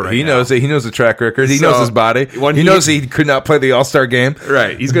Joakim Noah right now. He knows it. He knows the track record. He knows his body. He knows he could not play the All-Star game.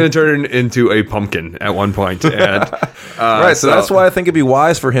 Right. He's going to turn into a pumpkin at one point. And, right. So that's why I think it'd be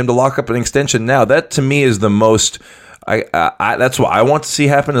wise for him to lock up an extension now. That, to me, is the most... that's what I want to see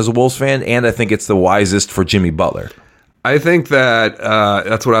happen as a Wolves fan, and I think it's the wisest for Jimmy Butler. I think that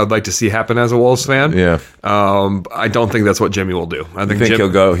that's what I would like to see happen as a Wolves fan. Yeah. I don't think that's what Jimmy will do. I think he'll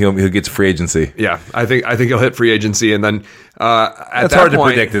go. He'll get free agency. Yeah, I think he'll hit free agency, and then it's hard to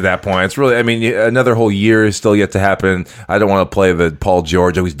predict at that point. It's really, I mean, another whole year is still yet to happen. I don't want to play the Paul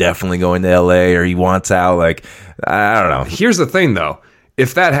George. Oh, he's definitely going to LA, or he wants out. Like, I don't know. Here's the thing, though.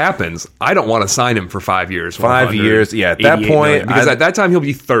 If that happens, I don't want to sign him for 5 years. 5 years, yeah. At that point, because at that time he'll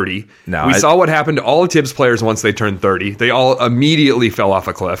be 30. We saw what happened to all of Tibbs players once they turned 30. They all immediately fell off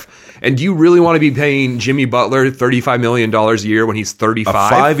a cliff. And do you really want to be paying Jimmy Butler $35 million a year when he's 35?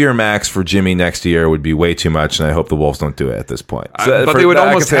 A 5-year max for Jimmy next year would be way too much, and I hope the Wolves don't do it at this point. But they would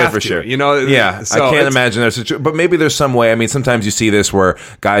almost have to, sure. You know? Yeah, so I can't imagine there's but maybe there's some way. I mean, sometimes you see this where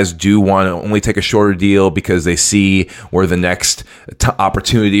guys do want to only take a shorter deal because they see where the next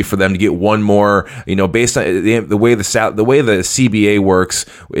opportunity for them to get one more. You know, based on the way the CBA works,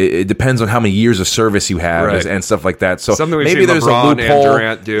 it depends on how many years of service you have and stuff like that. So maybe there's LeBron a loophole. And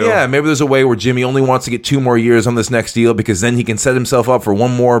Durant do. Yeah, maybe there's a way where Jimmy only wants to get 2 more years on this next deal because then he can set himself up for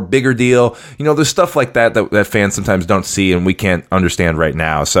one more bigger deal. You know, there's stuff like that fans sometimes don't see and we can't understand right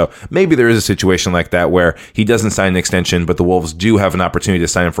now. So maybe there is a situation like that where he doesn't sign an extension, but the Wolves do have an opportunity to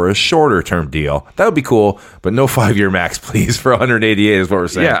sign him for a shorter term deal. That would be cool, but no 5-year max, please, for 188 is what we're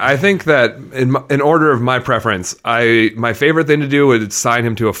saying. Yeah, I think that in order of my preference, my favorite thing to do would sign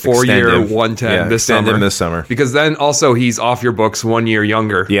him to a 4-year 110 this summer. Extend him this summer. Because then also he's off your books 1 year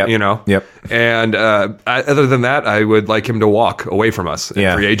younger. Yep. You know? Yep. And other than that, I would like him to walk away from us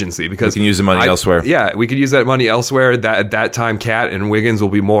in free agency because we can use the money elsewhere. Yeah, we could use that money elsewhere. At that time, Cat and Wiggins will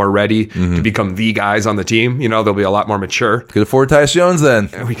be more ready to become the guys on the team. You know, they'll be a lot more mature. Could afford Tyus Jones then.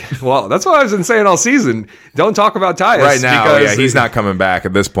 Well, that's what I've been saying all season. Don't talk about Tyus right now. Yeah, he's not coming back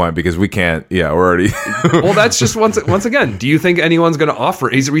at this point because we can't. Yeah, we're already. Well, that's just once again. Do you think anyone's going to offer?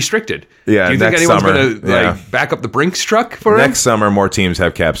 He's restricted. Yeah, do you think anyone's going to back up the Brinks truck for him? Next summer, more teams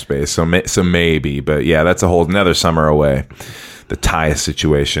have cap space, so maybe. But yeah, that's a whole another summer away. The Tyus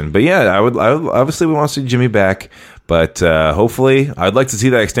situation. But yeah, I would obviously we want to see Jimmy back. But hopefully, I'd like to see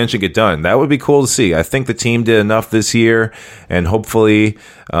that extension get done. That would be cool to see. I think the team did enough this year, and hopefully,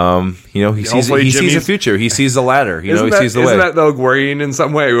 he sees a future. He sees the ladder. He sees the way. Isn't that though worrying in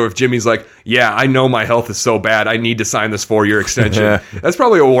some way? Or if Jimmy's like, yeah, I know my health is so bad, I need to sign this 4-year extension. Yeah. That's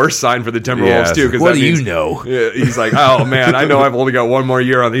probably a worse sign for the Timberwolves too. What do you know? He's like, oh man, I know I've only got 1 more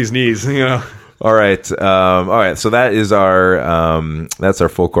year on these knees. You know. All right. So that is that's our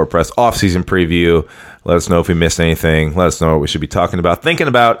full court press off-season preview. Let us know if we missed anything. Let us know what we should be talking about, thinking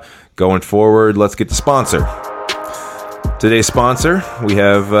about going forward. Let's get the sponsor. Today's sponsor, we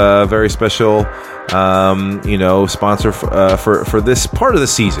have a very special, sponsor for this part of the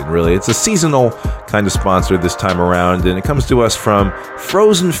season. Really, it's a seasonal kind of sponsor this time around, and it comes to us from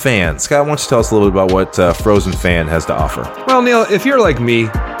Frozen Fan. Scott, why don't you tell us a little bit about what Frozen Fan has to offer? Well, Neil, if you're like me,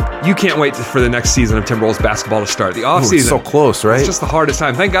 you can't wait for the next season of Timberwolves basketball to start. The offseason. It's so close, right? It's just the hardest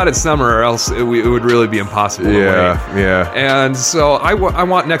time. Thank God it's summer, or else it would really be impossible. Yeah. And so I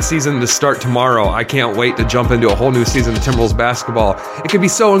want next season to start tomorrow. I can't wait to jump into a whole new season of Timberwolves basketball. It could be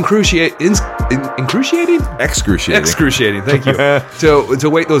so excruciating. Excruciating. Thank you. to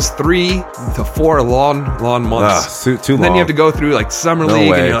wait those 3 to 4 long months. Too long. And then you have to go through like summer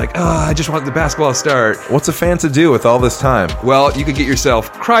league, and you're like, I just want the basketball to start. What's a fan to do with all this time? Well, you could get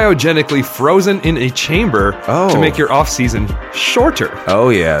yourself cryogenically frozen in a chamber to make your off season shorter. Oh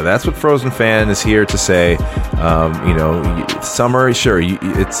yeah, that's what Frozen Fan is here to say. Summer, sure,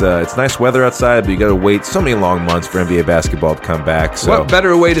 it's nice weather outside, but you got to wait so many long months for NBA basketball to come back. So what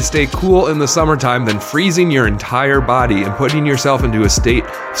better way to stay cool in the summertime than freezing your entire body and putting yourself into a state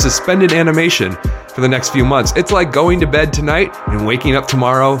of suspended animation for the next few months? It's like going to bed tonight and waking up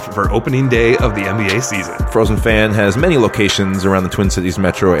tomorrow for opening day of the NBA season. Frozen Fan has many locations around the Twin Cities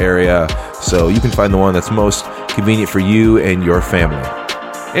metro area, so you can find the one that's most convenient for you and your family.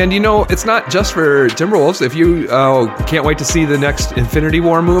 And it's not just for Timberwolves. If you can't wait to see the next Infinity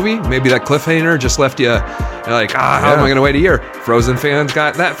War movie, maybe that cliffhanger just left you like, how am I going to wait a year? Frozen fans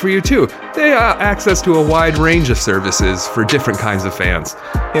got that for you too. They have access to a wide range of services for different kinds of fans.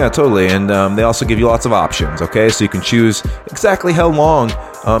 Yeah, totally. And they also give you lots of options, okay? So you can choose exactly how long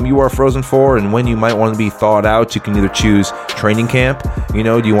you are frozen for and when you might want to be thawed out. You can either choose training camp. Do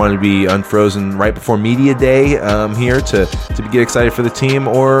you want to be unfrozen right before media day here to get excited for the team?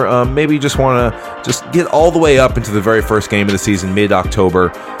 Or maybe you just want to just get all the way up into the very first game of the season,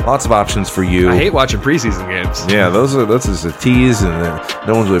 mid-October. Lots of options for you. I hate watching preseason games. Yeah, that's just a tease, and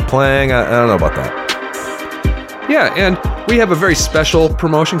no one's really playing. I don't know about that. Yeah, and we have a very special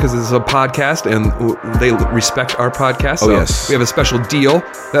promotion because this is a podcast and they respect our podcast. So yes. We have a special deal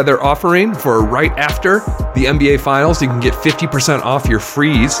that they're offering for right after the NBA Finals. You can get 50% off your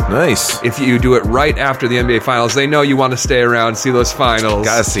freeze. Nice. If you do it right after the NBA Finals. They know you want to stay around, see those finals.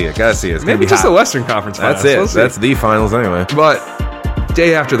 Gotta see it. It's maybe just the Western Conference Finals. That's it. That's the finals anyway. But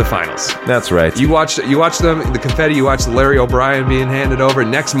day after the finals. That's right. You watch them, the confetti, you watch Larry O'Brien being handed over.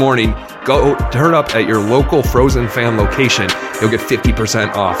 Next morning, go turn up at your local Frozen Fan location. You'll get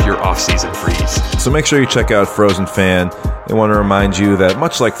 50% off your off-season freeze. So make sure you check out Frozen Fan. They want to remind you that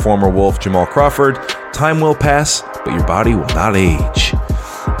much like former Wolf Jamal Crawford, time will pass, but your body will not age.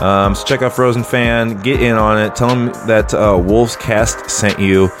 So check out Frozen Fan. Get in on it. Tell them that Wolves Cast sent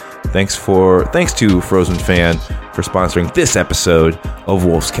you. Thanks to Frozen Fan for sponsoring this episode of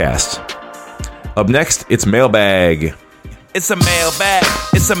Wolves Cast. Up next, it's Mailbag. It's a mailbag.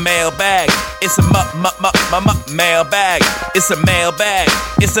 It's a mailbag. It's a mailbag. It's a mailbag.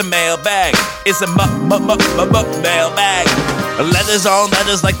 It's a mailbag. It's a mailbag. Letters on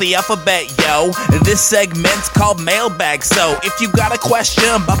letters like the alphabet, yo. This segment's called Mailbag. So if you got a question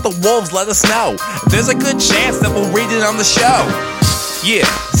about the Wolves, let us know. There's a good chance that we'll read it on the show. Yeah,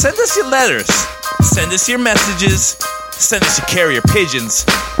 send us your letters. Send us your messages. Send us your carrier pigeons.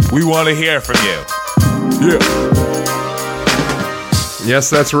 We want to hear from you. Yeah.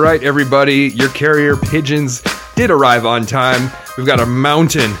 Yes, that's right, everybody. Your carrier pigeons did arrive on time. We've got a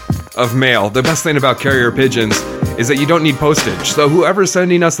mountain of mail. The best thing about carrier pigeons is that you don't need postage. So whoever's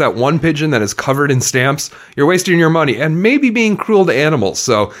sending us that one pigeon that is covered in stamps, you're wasting your money and maybe being cruel to animals.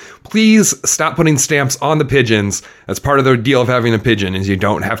 So please stop putting stamps on the pigeons. That's part of the deal of having a pigeon is you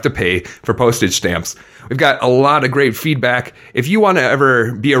don't have to pay for postage stamps. We've got a lot of great feedback. If you want to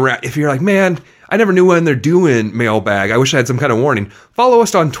ever be around, if you're like, man, I never knew when they're doing Mailbag. I wish I had some kind of warning. Follow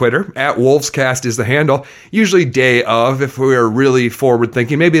us on Twitter. @WolvesCast is the handle. Usually day of, if we're really forward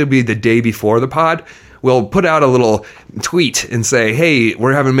thinking. Maybe it'll be the day before the pod. We'll put out a little tweet and say, hey,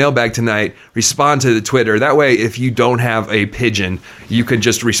 we're having Mailbag tonight. Respond to the Twitter. That way, if you don't have a pigeon, you can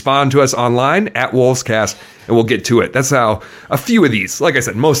just respond to us online @WolvesCast, and we'll get to it. That's how a few of these, like I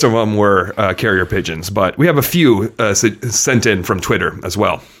said, most of them were carrier pigeons, but we have a few sent in from Twitter as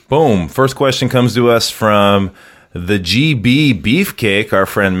well. Boom. First question comes to us from the GB Beefcake, our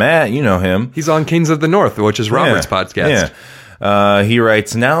friend Matt. You know him. He's on Kings of the North, which is Robert's podcast. Yeah. He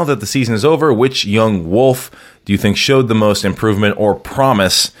writes, now that the season is over, which young Wolf do you think showed the most improvement or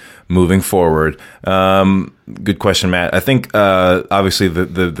promise moving forward? Good question, Matt. I think obviously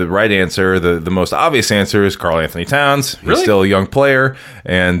the right answer, the most obvious answer is Karl Anthony Towns. He's still a young player,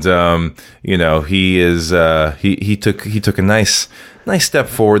 and he is he took a nice step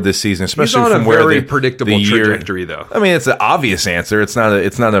forward this season, especially He's on from a where very the predictable trajectory, though. I mean, it's an obvious answer. It's not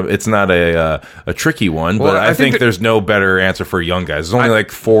a tricky one, Well, but I think there's no better answer for young guys. There's only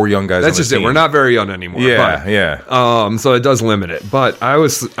like 4 young guys. That's on the just team. it. We're not very young anymore. Yeah. So it does limit it. But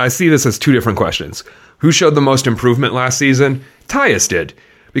I see this as 2 different questions. Who showed the most improvement last season? Tyus did.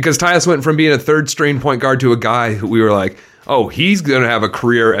 Because Tyus went from being a third-string point guard to a guy who we were like, oh, he's going to have a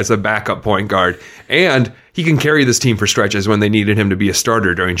career as a backup point guard. And he can carry this team for stretches when they needed him to be a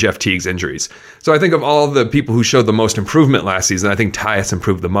starter during Jeff Teague's injuries. So I think of all the people who showed the most improvement last season, I think Tyus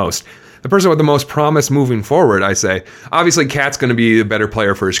improved the most. The person with the most promise moving forward, I say, obviously Cat's going to be a better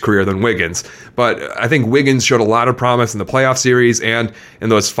player for his career than Wiggins, but I think Wiggins showed a lot of promise in the playoff series and in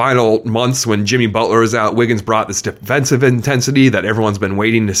those final months when Jimmy Butler was out. Wiggins brought this defensive intensity that everyone's been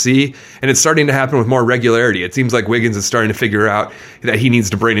waiting to see, and it's starting to happen with more regularity. It seems like Wiggins is starting to figure out that he needs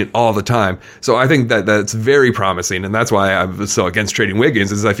to bring it all the time. So I think that's very promising, and that's why I'm so against trading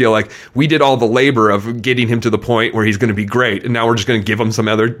Wiggins, is I feel like we did all the labor of getting him to the point where he's going to be great, and now we're just going to give him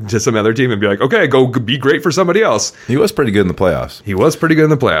to some other team and be like, okay, go be great for somebody else. He was pretty good in the playoffs.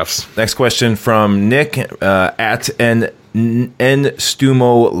 Next question from Nick at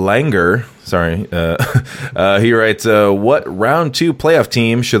Stumo Langer. Sorry. He writes, what round 2 playoff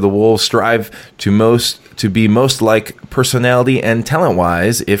team should the Wolves strive to to be most like personality and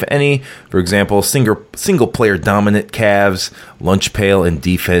talent-wise, if any? For example, single-player dominant Cavs, lunch pail and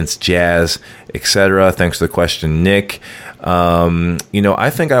defense Jazz, etc. Thanks for the question, Nick. I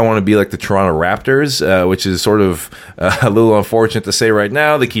think I want to be like the Toronto Raptors, which is sort of a little unfortunate to say right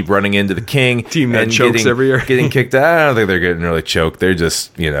now. They keep running into the King team that and chokes every year, getting kicked out. I don't think they're getting really choked. They're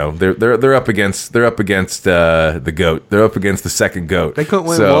just, they're up against the GOAT. They're up against the second GOAT. They couldn't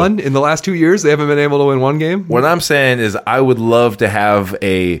win one in the last 2 years. They haven't been able to win one game. What I'm saying is, I would love to have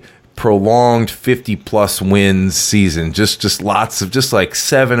a prolonged 50+ wins season. Just lots of, just like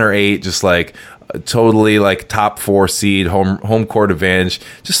 7 or 8, just like totally like top 4 seed, home court advantage.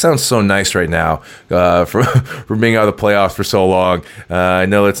 Just sounds so nice right now for being out of the playoffs for so long. I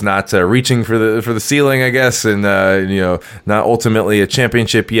know it's not reaching for the ceiling, I guess, and not ultimately a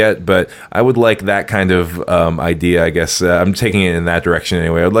championship yet, but I would like that kind of idea. I guess I'm taking it in that direction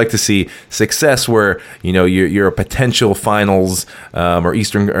anyway. I'd like to see success where you're a potential finals or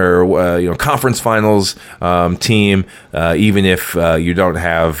Eastern or conference finals team, even if you don't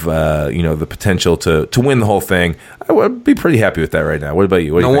have the potential to win the whole thing. I would be pretty happy with that right now. What about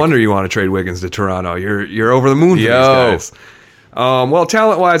you? No wonder you want to trade Wiggins to Toronto. You're over the moon for these guys. Well,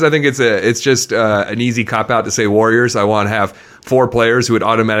 talent-wise, I think it's just an easy cop-out to say Warriors. I want to have 4 players who would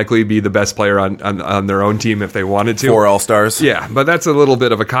automatically be the best player on their own team if they wanted to. 4 All-Stars. Yeah, but that's a little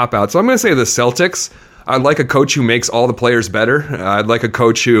bit of a cop-out. So I'm going to say the Celtics. I'd like a coach who makes all the players better. I'd like a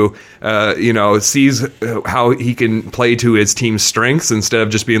coach who, sees how he can play to his team's strengths instead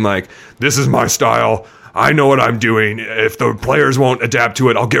of just being like, this is my style. I know what I'm doing. If the players won't adapt to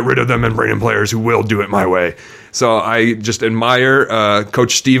it, I'll get rid of them and bring in players who will do it my way. So I just admire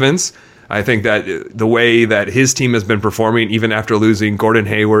Coach Stevens. I think that the way that his team has been performing, even after losing Gordon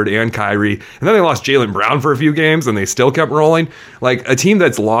Hayward and Kyrie, and then they lost Jaylen Brown for a few games, and they still kept rolling. Like a team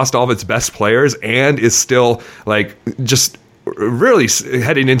that's lost all of its best players and is still like just really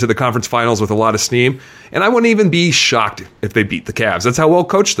heading into the conference finals with a lot of steam. And I wouldn't even be shocked if they beat the Cavs. That's how well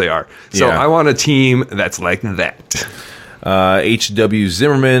coached they are. So I want a team that's like that. H.W.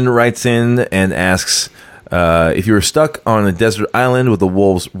 Zimmerman writes in and asks, if you were stuck on a desert island with a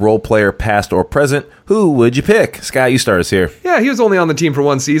Wolves role player, past or present, who would you pick? Scott, you start us here. Yeah, he was only on the team for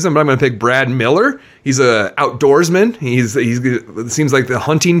one season, but I'm going to pick Brad Miller. He's a outdoorsman. He seems like the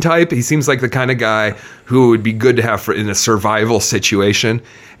hunting type. He seems like the kind of guy who would be good to have in a survival situation.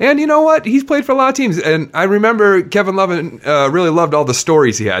 And you know what? He's played for a lot of teams. And I remember Kevin Love really loved all the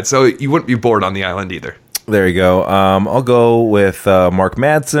stories he had, so you wouldn't be bored on the island either. There you go. I'll go with Mark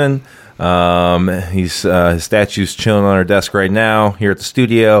Madsen. His statue's chilling on our desk right now here at the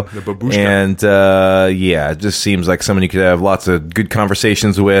studio. The babushka. And it just seems like someone you could have lots of good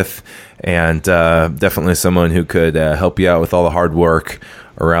conversations with, and definitely someone who could help you out with all the hard work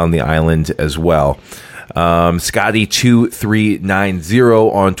around the island as well.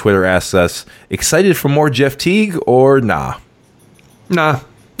 Scotty2390 on Twitter asks us, excited for more Jeff Teague or nah? Nah.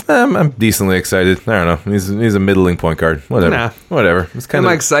 I'm decently excited. I don't know. He's a middling point guard. Whatever. It's am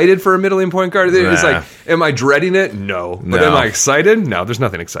I excited for a middling point guard? It's like, am I dreading it? No. But am I excited? No, there's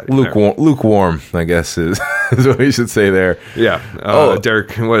nothing exciting. Lukewarm, I guess, is what you should say there. Yeah.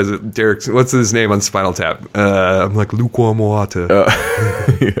 Derek, what is it? Derek, what's his name on Spinal Tap? I'm like lukewarm water.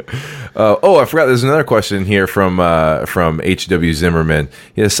 I forgot. There's another question here from H.W. Zimmerman.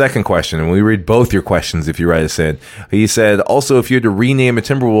 He has a second question, and we read both your questions if you write us in. He said, also, if you had to rename a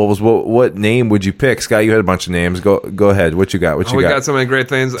Timberwolves, what name would you pick? Scott, you had a bunch of names. Go ahead. What you got? We got so many great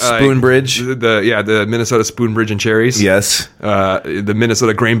things. Spoonbridge. The Minnesota Spoonbridge and Cherries. Yes. The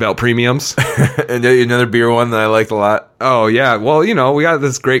Minnesota Grain Belt Premiums. And another beer one that I liked a lot. Oh, yeah. Well, we got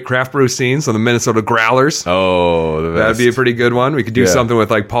this great craft brew scene, so the Minnesota Growlers. Oh, the best. That'd be a pretty good one. We could do something with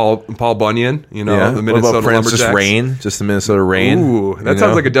like Paul Bunyan, the Minnesota Lumberjacks. Rain? Just the Minnesota Rain? Ooh, that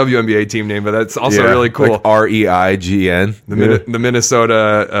sounds like a WNBA team name, but that's also really cool. Like REIGN. The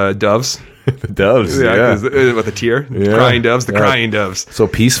Minnesota Doves. The Doves, with a tear. Crying Doves, Crying Doves. So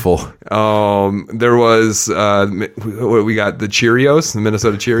peaceful. There was, we got the Cheerios, the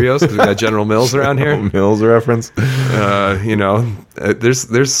Minnesota Cheerios, because we got General Mills around here. Mills reference.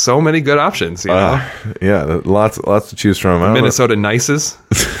 There's so many good options, lots to choose from. Minnesota Nices.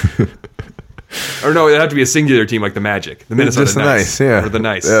 Or no, it'd have to be a singular team like the Magic. The Minnesota just Nice. Or the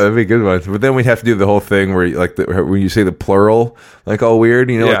Nice. Yeah, that'd be a good one. But then we'd have to do the whole thing where when you say the plural, like all weird,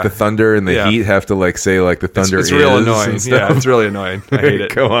 like the Thunder and the Heat have to like say like the Thunder it's real annoying. Yeah, it's really annoying. I hate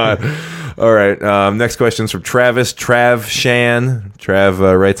it. Come on. All right. Next question's from Travis. Trav Shan. Trav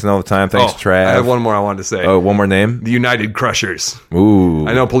writes in all the time. Thanks, Trav. I have one more I wanted to say. Oh, one more name? The United Crushers. Ooh.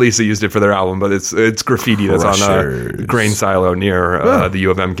 I know Police used it for their album, but it's graffiti that's on a grain silo near the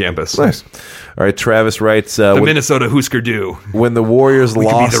U of M campus. Nice. All right, Travis writes The Minnesota Husker Du. when the Warriors We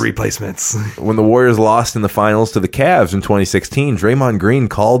could lost be the replacements. when the Warriors lost in the finals to the Cavs in 2016, Draymond Green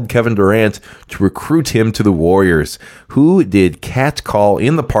called Kevin Durant to recruit him to the Warriors. Who did Cat call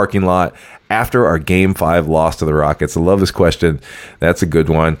in the parking lot after our Game 5 loss to the Rockets? I love this question. That's a good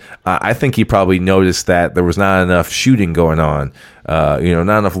one. I think he probably noticed that there was not enough shooting going on. Not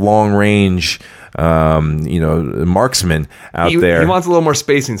enough long range, marksmen out there. He wants a little more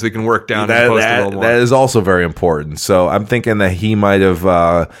spacing so he can work down and post a little more. That is also very important. So I'm thinking that he might have,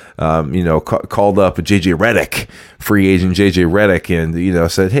 called up JJ Redick, free agent JJ Redick,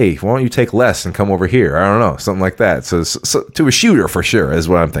 and said, "Hey, why don't you take less and come over here?" I don't know, something like that. So to a shooter for sure is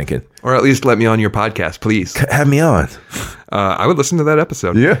what I'm thinking. Or at least let me on your podcast, please. Have me on. I would listen to that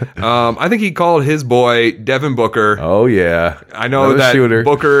episode. Yeah. I think he called his boy Devin Booker. Oh yeah. I know Another that shooter.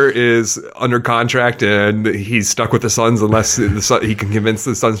 Booker is under contract and he's stuck with the Suns unless he can convince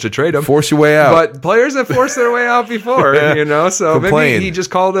the Suns to trade him. Force your way out. But players have forced their way out before, So Complain. maybe he just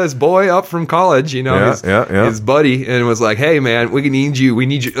called his boy up from college, his buddy, and was like, "Hey man, we need you.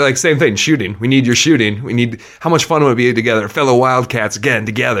 Like same thing, shooting. We need your shooting. How much fun would it be together, fellow Wildcats again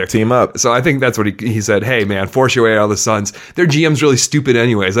together, Team up." So I think that's what he said. Hey man, force your way out of the Suns. Their GM's really stupid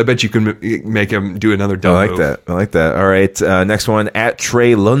anyways. I bet you can make him do another dumb move. I like that. All right. Next one, at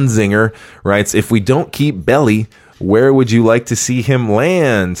Trey Lunzinger writes, if we don't keep Belly, where would you like to see him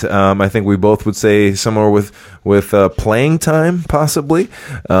land? I think we both would say somewhere with playing time, possibly.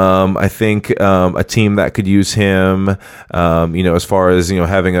 I think a team that could use him, as far as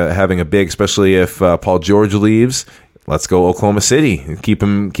having a big, especially if Paul George leaves. Let's go Oklahoma City. Keep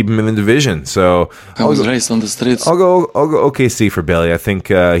him in the division. So I was raised on the streets. I'll go OKC for Belly. I think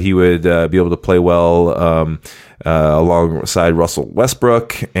he would be able to play well alongside Russell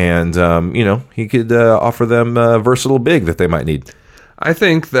Westbrook, and he could offer them a versatile big that they might need. I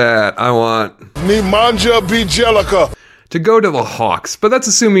think that I want Nemanja Bjelica to go to the Hawks, but that's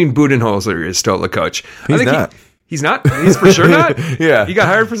assuming Budenholzer is still the coach. He's not. He's not? He's for sure not? Yeah. He got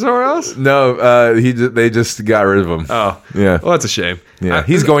hired for somewhere else? No, they just got rid of him. Oh. Yeah. Well, that's a shame. Yeah,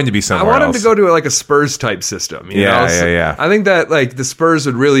 he's going to be somewhere I want him else. to go to like a Spurs type system. You know? Yeah. I think that like the Spurs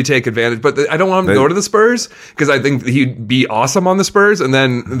would really take advantage, but I don't want him to go to the Spurs because I think he'd be awesome on the Spurs, and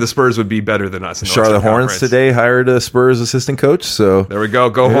then the Spurs would be better than us. In the Charlotte Western Hornets Conference. today hired a Spurs assistant coach. So there we go.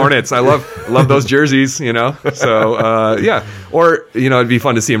 Go Hornets. I love those jerseys, So, Or, it'd be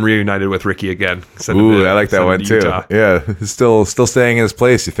fun to see him reunited with Ricky again. Ooh, I like that one too. Utah. Yeah. Still staying in his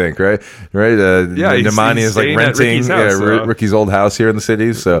place, you think, right? Right? Nemanja he's is like staying at renting Ricky's house, Ricky's old house here in the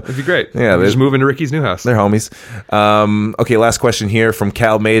city. So It'd be great. Yeah, just move into Ricky's new house. They're homies. Okay, last question here from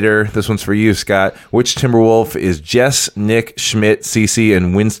Cal Mater. This one's for you, Scott. Which Timberwolf is Jess, Nick, Schmidt, Cece,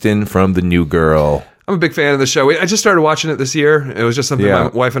 and Winston from The New Girl? I'm a big fan of the show. I just started watching it this year. It was just something my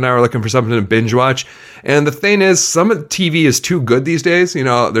wife and I were looking for something to binge watch. And the thing is, some of the TV is too good these days.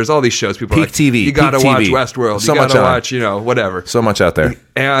 There's all these shows. People Peak are like, TV. you got to Peak watch TV. Westworld. So You got much to on. watch, whatever. So much out there.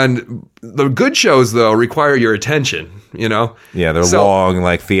 And the good shows, though, require your attention, Yeah, they're long,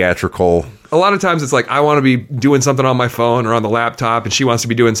 like theatrical. A lot of times it's like I want to be doing something on my phone or on the laptop, and she wants to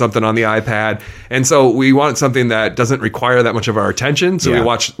be doing something on the iPad, and so we want something that doesn't require that much of our attention. So we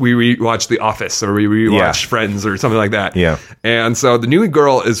rewatch The Office, or we rewatch Friends, or something like that. Yeah. And so The New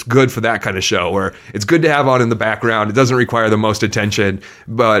Girl is good for that kind of show, where it's good to have on in the background. It doesn't require the most attention,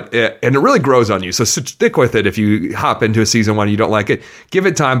 and it really grows on you. So stick with it. If you hop into a season 1 and you don't like it, give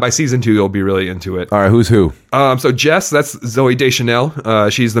it time. By season 2, you'll be really into it. All right, who's who? So Jess, that's Zooey Deschanel.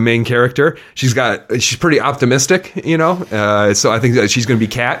 She's the main character. She's pretty optimistic, so I think that she's going to be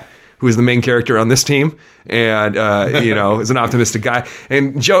Kat, who is the main character on this team, and is an optimistic guy.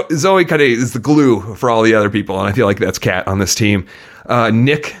 And Zoe kind of is the glue for all the other people, and I feel like that's Kat on this team.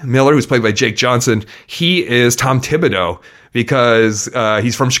 Nick Miller, who's played by Jake Johnson, he is Tom Thibodeau because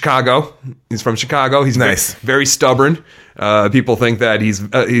he's from Chicago. He's Nice. very stubborn. People think that he's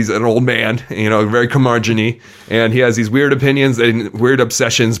an old man, very curmudgeon-y, and he has these weird opinions and weird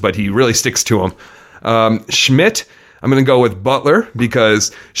obsessions, but he really sticks to them. Schmidt, I'm going to go with Butler because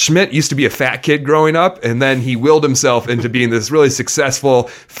Schmidt used to be a fat kid growing up, and then he willed himself into being this really successful,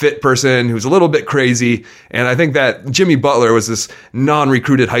 fit person who's a little bit crazy. And I think that Jimmy Butler was this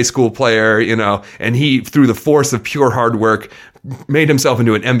non-recruited high school player, and he, through the force of pure hard work, made himself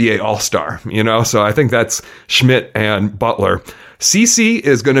into an NBA All-Star, So I think that's Schmidt and Butler. Cece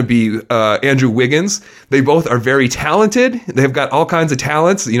is going to be Andrew Wiggins. They both are very talented. They've got all kinds of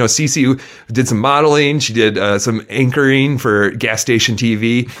talents. You know, Cece did some modeling. She did some anchoring for gas station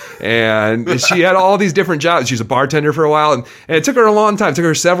TV. And she had all these different jobs. She was a bartender for a while. And it took her a long time. It took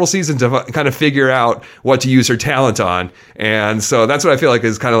her several seasons to kind of figure out what to use her talent on. And so that's what I feel like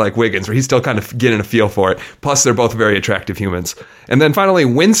is kind of like Wiggins, where he's still kind of getting a feel for it. Plus, they're both very attractive humans. And then finally,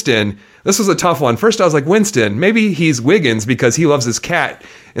 Winston. This was a tough one. First, I was like, Winston, maybe he's Wiggins because he loves his cat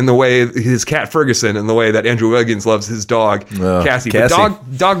in the way, his cat Ferguson, in the way that Andrew Wiggins loves his dog, Cassie. But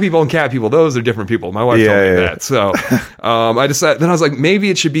dog people and cat people, those are different people. My wife told me that. So I decided, then I was like, maybe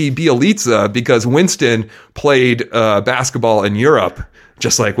it should be Bielitsa because Winston played basketball in Europe,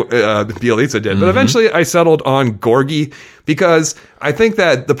 just like Bielitsa did. But eventually I settled on Gorgie because I think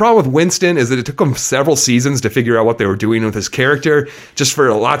that the problem with Winston is that it took him several seasons to figure out what they were doing with his character. Just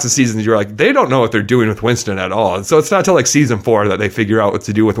for lots of seasons, you're like, they don't know what they're doing with Winston at all. And so it's not till like season 4 that they figure out what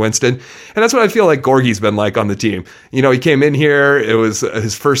to do with Winston. And that's what I feel like Gorgie's been like on the team. You know, he came in here, it was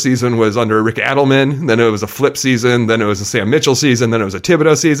his first season was under Rick Adelman, then it was a Flip season, then it was a Sam Mitchell season, then it was a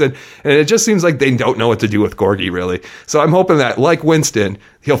Thibodeau season. And it just seems like they don't know what to do with Gorgie, really. So I'm hoping that, like Winston,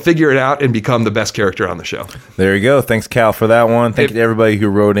 he'll figure it out and become the best character on the show. There you go. Thanks, Cal, for that one. Thank you to everybody who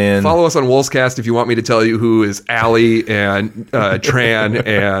wrote in. Follow us on Wolfscast if you want me to tell you who is Allie and Tran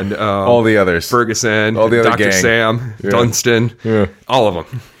and all the others. Ferguson, all the other Dr. gang. Sam, Dunstan, all of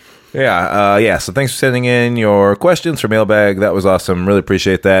them. Yeah. So thanks for sending in your questions for Mailbag. That was awesome. Really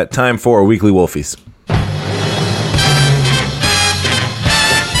appreciate that. Time for Weekly Wolfies.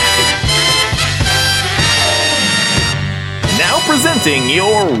 Presenting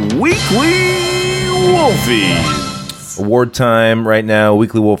your Weekly Wolfies. Award time right now.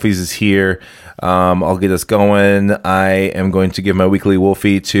 Weekly Wolfies is here. I'll get us going. I am going to give my Weekly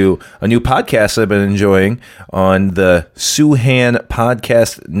Wolfie to a new podcast I've been enjoying on the Suhan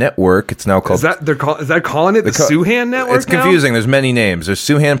Podcast Network. It's now called... Is that calling it the Suhan Network? It's confusing. There's many names. There's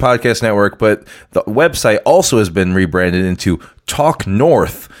Suhan Podcast Network, but the website also has been rebranded into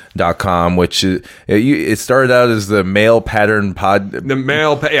TalkNorth.com, which it started out as the Male Pattern Podcast.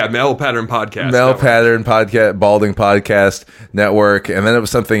 Male Pattern Podcast, Balding Podcast Network, and then it was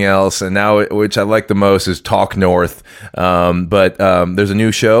something else, and now which I like the most is Talk North. But there's a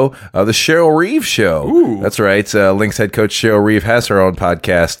new show, the Cheryl Reeve Show. Ooh. That's right. Lynx head coach Cheryl Reeve has her own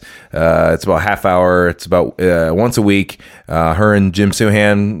podcast. It's about a half hour. It's about once a week. Her and Jim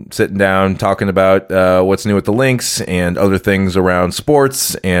Suhan sitting down talking about what's new with the Lynx and other things around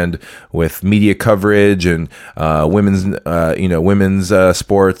sports and with media coverage and women's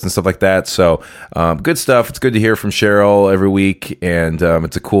sports and stuff like that. So good stuff. It's good to hear from Cheryl every week, and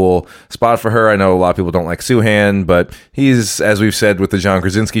it's a cool spot for her. I know a lot of people don't like Suhan, but he's, as we've said with the John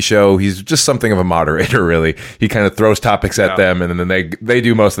Krasinski show, he's just something of a moderator, really. He kind of throws topics at them, and then they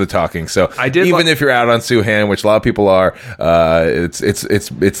do most of the talking. So if you're out on Suhan, which a lot of people are, it's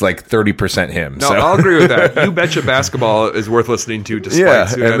like 30% him. No, so. I'll agree with that. You Betcha Basketball is worth listening to, despite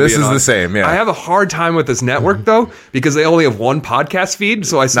Suhan and this being is on. the same. Yeah, I have a hard time with this network though because they only have one podcast feed,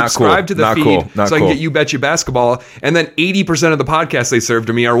 so I subscribe to the feed so I can get You Betcha Basketball, and then 80% of the podcasts they serve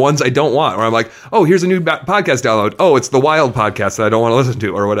to me are ones I don't want. Where I'm like, oh, here's a new podcast download. Oh, it's the Wild podcast that I don't want to listen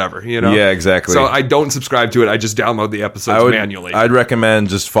to, or whatever. You know? Yeah, exactly. So I don't subscribe to it. I just download the episodes manually. I'd recommend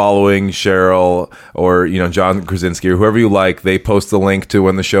just following Cheryl or John Krasinski or whoever you like. They post the link to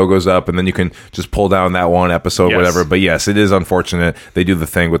when the show goes up, and then you can just pull down that one episode, whatever. But yes, it is unfortunate they do the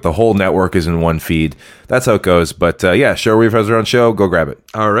thing with the whole network is in one feed. That's how it goes. But Cheryl Reeve has her own show. Go grab it.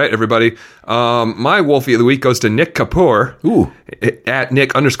 All right, everybody. My Wolfie of the week goes to Nick Kapoor. Ooh. At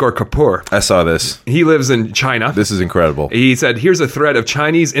Nick_Kapoor. I saw this. He lives in China. This is incredible. He said, here's a thread of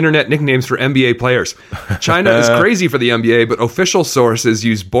Chinese internet nicknames for NBA players. China is crazy for the NBA, but official sources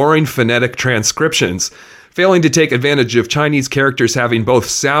use boring phonetic transcriptions, failing to take advantage of Chinese characters having both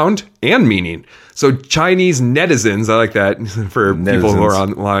sound and meaning. So Chinese netizens, I like that for people who are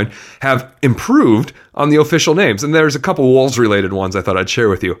online, have improved on the official names. And there's a couple Wolves-related ones I thought I'd share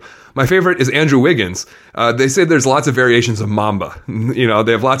with you. My favorite is Andrew Wiggins. They say there's lots of variations of Mamba.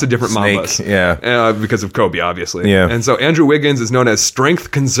 They have lots of different Mambas. Yeah. Because of Kobe, obviously. Yeah. And so Andrew Wiggins is known as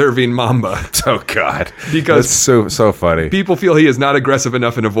strength-conserving Mamba. Oh, God. Because that's so funny. People feel he is not aggressive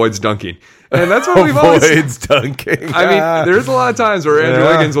enough and avoids dunking. And that's what we've always... Avoids dunking. I mean, there's a lot of times where Andrew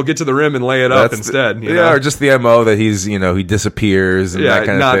Wiggins will get to the the rim and lay it up instead. You know? Or just the MO that he's, he disappears and that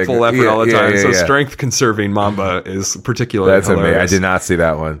kind not of thing. full effort all the time. So yeah. strength conserving Mamba is particularly That's amazing. hilarious. I did not see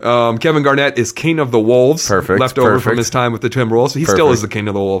that one. Kevin Garnett is king of the Wolves. Perfect. Left over from his time with the Timberwolves. He still is the king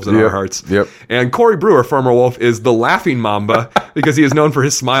of the Wolves in our hearts. Yep. And Corey Brewer, former Wolf, is the laughing Mamba because he is known for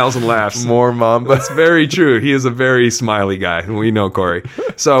his smiles and laughs. More Mamba. That's very true. He is a very smiley guy. We know Corey.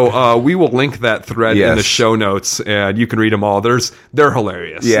 So we will link that thread in the show notes, and you can read them all. They're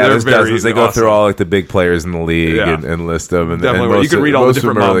hilarious. Yeah, They're there's dozens. They go through all like the big players in the league and list them. And definitely, and you can read all the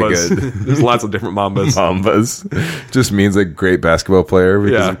different Mambas. Really There's lots of different Mambas. Mambas just means a great basketball player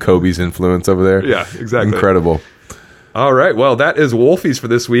because of Kobe's influence over there. Yeah, exactly. Incredible. All right. Well, that is Wolfies for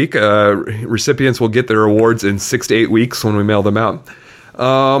this week. Recipients will get their awards in 6 to 8 weeks when we mail them out.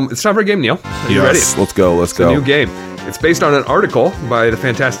 It's time for a game, Neil. Are you ready? Let's go. Let's go. A new game. It's based on an article by the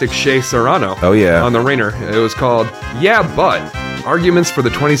fantastic Shea Serrano. Oh, yeah. On the Rainer. It was called "Yeah, But Arguments for the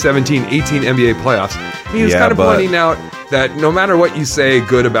 2017-18 NBA Playoffs." He was kind of pointing out that no matter what you say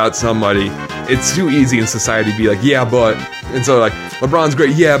good about somebody, it's too easy in society to be like, yeah, but. And so, like, LeBron's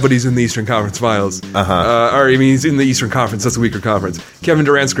great, yeah, but he's in the Eastern Conference Finals. He's in the Eastern Conference, that's a weaker conference. Kevin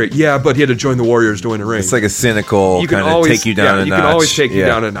Durant's great, yeah, but he had to join the Warriors to win a ring. It's like a cynical kind of take you down a notch. You can always take you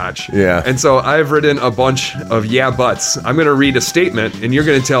down a notch. Yeah. And so I've written a bunch of yeah, buts. I'm going to read a statement, and you're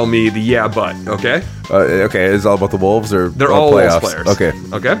going to tell me the yeah, but, okay? Okay, is it all about the Wolves or they're all playoffs? Wolves players. Okay.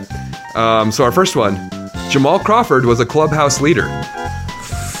 Okay? So our first one, Jamal Crawford was a clubhouse leader.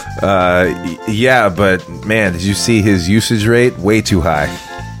 Yeah, but man, did you see his usage rate? Way too high.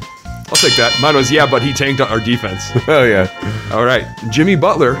 I'll take that. Mine was, yeah, but he tanked our defense. Oh, yeah. All right. Jimmy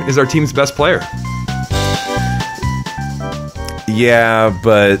Butler is our team's best player. Yeah,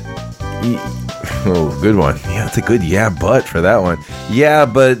 but... Oh, good one. Yeah, it's a good but for that one. Yeah,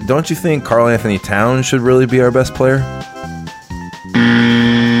 but don't you think Karl Anthony Towns should really be our best player?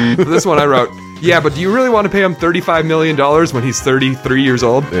 For this one I wrote, yeah, but do you really want to pay him $35 million when he's 33 years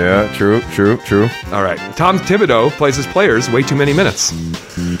old? Yeah, true. All right. Tom Thibodeau plays his players way too many minutes.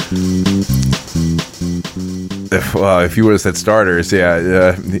 If you would have said starters,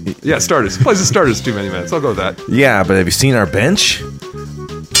 yeah. Yeah, starters. Plays his starters too many minutes. I'll go with that. Yeah, but have you seen our bench?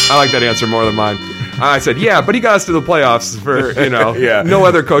 I like that answer more than mine. I said, yeah, but he got us to the playoffs for, Yeah. No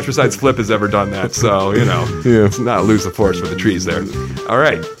other coach besides Flip has ever done that. So, It's not lose the forest for the trees there. All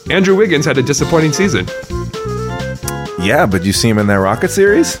right. Andrew Wiggins had a disappointing season. Yeah, but you see him in that Rocket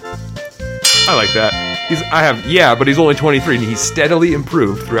series? I like that. But he's only 23 and he's steadily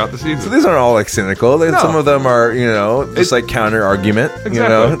improved throughout the season. So these aren't all like cynical. Some of them are, just like counter argument.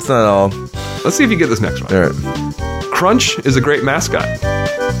 Exactly. It's not all. Let's see if you get this next one. All right. Crunch is a great mascot.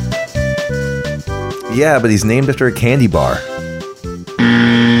 Yeah, but he's named after a candy bar.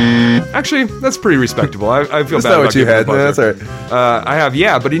 Actually, that's pretty respectable. I feel That's bad not about what you giving had. the No, buzzer. that's all right. I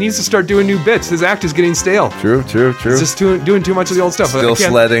have, but he needs to start doing new bits. His act is getting stale. True. He's just doing too much of the old stuff. Still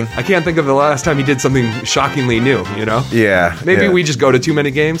sledding. I can't think of the last time he did something shockingly new, Yeah. Maybe yeah. we just go to too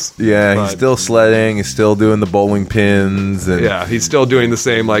many games. Yeah, but he's still sledding. He's still doing the bowling pins. And yeah, he's still doing the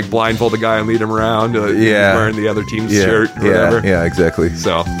same, like blindfold the guy and lead him around. Yeah. Wearing the other team's yeah, shirt or whatever. Yeah, exactly.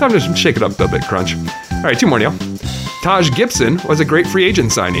 So, time to shake it up a bit, Crunch. All right, two more, Neil. Taj Gibson was a great free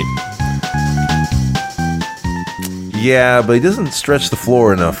agent signing. Yeah, but he doesn't stretch the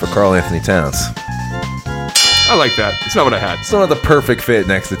floor enough for Karl Anthony Towns. I like that. It's not what I had. It's not the perfect fit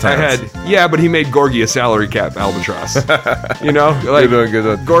next to Towns. I had, but he made Gorgie a salary cap albatross. Good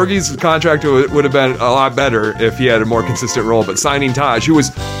one. Gorgie's contract would have been a lot better if he had a more consistent role. But signing Taj, who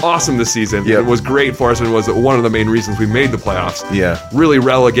was awesome this season, was great for us and was one of the main reasons we made the playoffs. Yeah. Really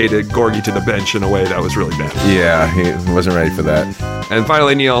relegated Gorgie to the bench in a way that was really bad. Yeah, he wasn't ready for that. And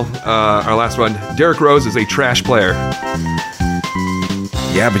finally, Neil, our last one. Derrick Rose is a trash player.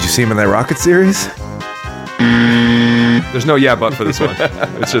 Yeah, but you see him in that Rocket series? There's no but for this one.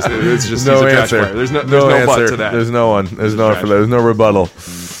 It's just no he's a trash answer. player. There's no answer. but to that. There's no one. There's no rebuttal.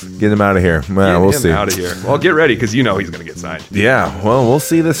 Get him out of here. Well, we'll see. Out of here. Well, get ready because he's going to get signed. Yeah. Well, we'll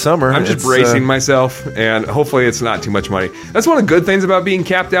see this summer. I'm just bracing myself, and hopefully it's not too much money. That's one of the good things about being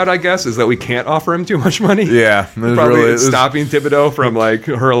capped out, I guess, is that we can't offer him too much money. Yeah. Probably stopping Thibodeau from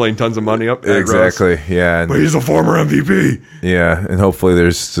hurling tons of money up. Exactly. Yeah. But he's a former MVP. Yeah, and hopefully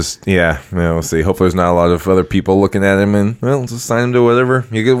there's just we'll see. Hopefully there's not a lot of other people looking at him, and just sign him to whatever.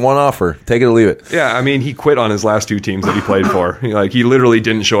 You get one offer, take it or leave it. Yeah, I mean he quit on his last two teams that he played for. He literally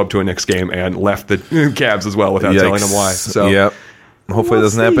didn't show up to a Knicks game and left the Cavs as well without telling them why. So yep. Hopefully it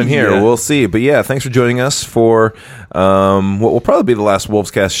doesn't happen here. Yeah. We'll see. But yeah, thanks for joining us for what will probably be the last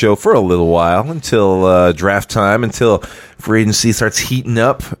Wolvescast show for a little while, until draft time, until free agency starts heating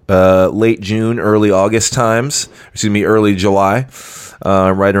up, late June, early August times. Early July.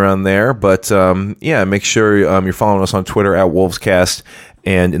 Right around there. But yeah, make sure you're following us on Twitter at Wolvescast.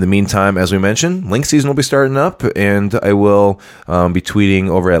 And in the meantime, as we mentioned, Lynx season will be starting up, and I will be tweeting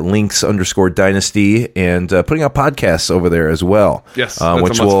over at Lynx_Dynasty and putting out podcasts over there as well. Yes, that's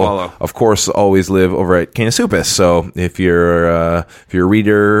which a must will, follow. of course, always live over at Canis Hoopus. So if you're a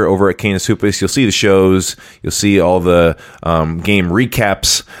reader over at Canis Hoopus, you'll see the shows, you'll see all the game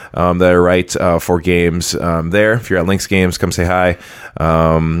recaps that I write for games there. If you're at Lynx Games, come say hi.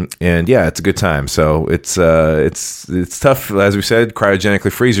 And yeah, it's a good time. So it's tough, as we said, cryogenically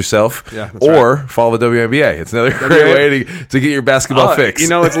freeze yourself, or follow the WNBA. It's another great way to get your basketball fix.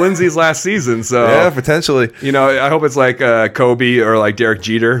 It's Lindsay's last season, so yeah, potentially. I hope it's like Kobe or like Derek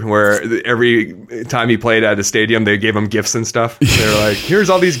Jeter, where every time he played at a stadium, they gave him gifts and stuff. They're like, "Here's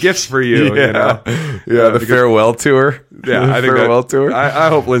all these gifts for you." The farewell tour. Yeah, I think farewell tour. I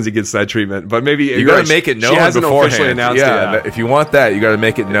hope Lindsay gets that treatment, but maybe you got to make it known. She hasn't beforehand. officially announced it. Yeah, if you want that, you got to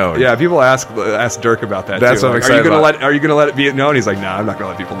make it known. Yeah, people ask Dirk about that. That's too. what I'm like, excited about. Are you gonna let it be known? He's like, "No, I'm not gonna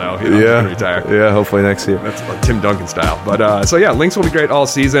let people know." He's gonna retire. Yeah, hopefully next year. That's like Tim Duncan style. But so yeah, Lynx will be great all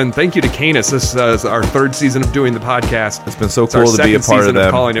season. Thank you to Canis. This is our third season of doing the podcast. It's been so cool to be a part of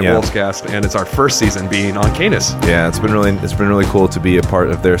them. Calling it Wolvescast, and it's our first season being on Canis. Yeah, it's been really cool to be a part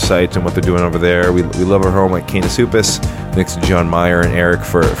of their site and what they're doing over there. We love our home at Canis Hoopus. Thanks to John Meyer and Eric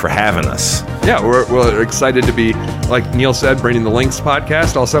for having us. Yeah, we're excited to be, like Neil said, bringing the Lynx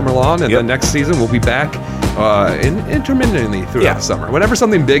podcast all summer long, and then next season we'll be back intermittently throughout the summer. Whenever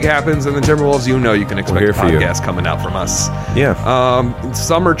something big happens in the Timberwolves, you can expect a podcast coming out from us. Yeah.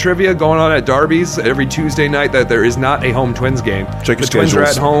 Summer trivia going on at Darby's every Tuesday night. That there is not a home Twins game. Check your the Twins schedules. are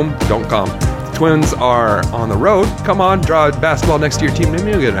at home. Don't come. The Twins are on the road. Come on, draw basketball next to your team.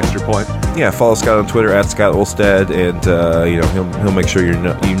 Maybe you'll get an extra point. Yeah, follow Scott on Twitter at Scott Olstad, and he'll make sure you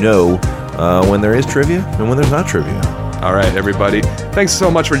know when there is trivia and when there's not trivia. All right, everybody. Thanks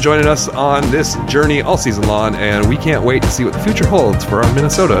so much for joining us on this journey all season long, and we can't wait to see what the future holds for our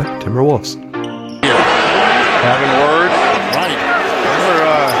Minnesota Timberwolves. Having word. Right. Remember,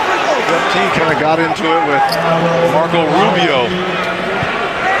 that team kind of got into it with Marco Rubio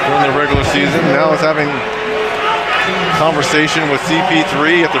during the regular season. Now it's having conversation with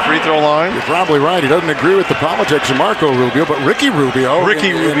CP3 at the free throw line. You're probably right. He doesn't agree with the politics of Marco Rubio, but Ricky Rubio.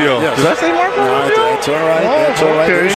 Yes. Did I say Marco Rubio? That's all right. That's all right. Okay.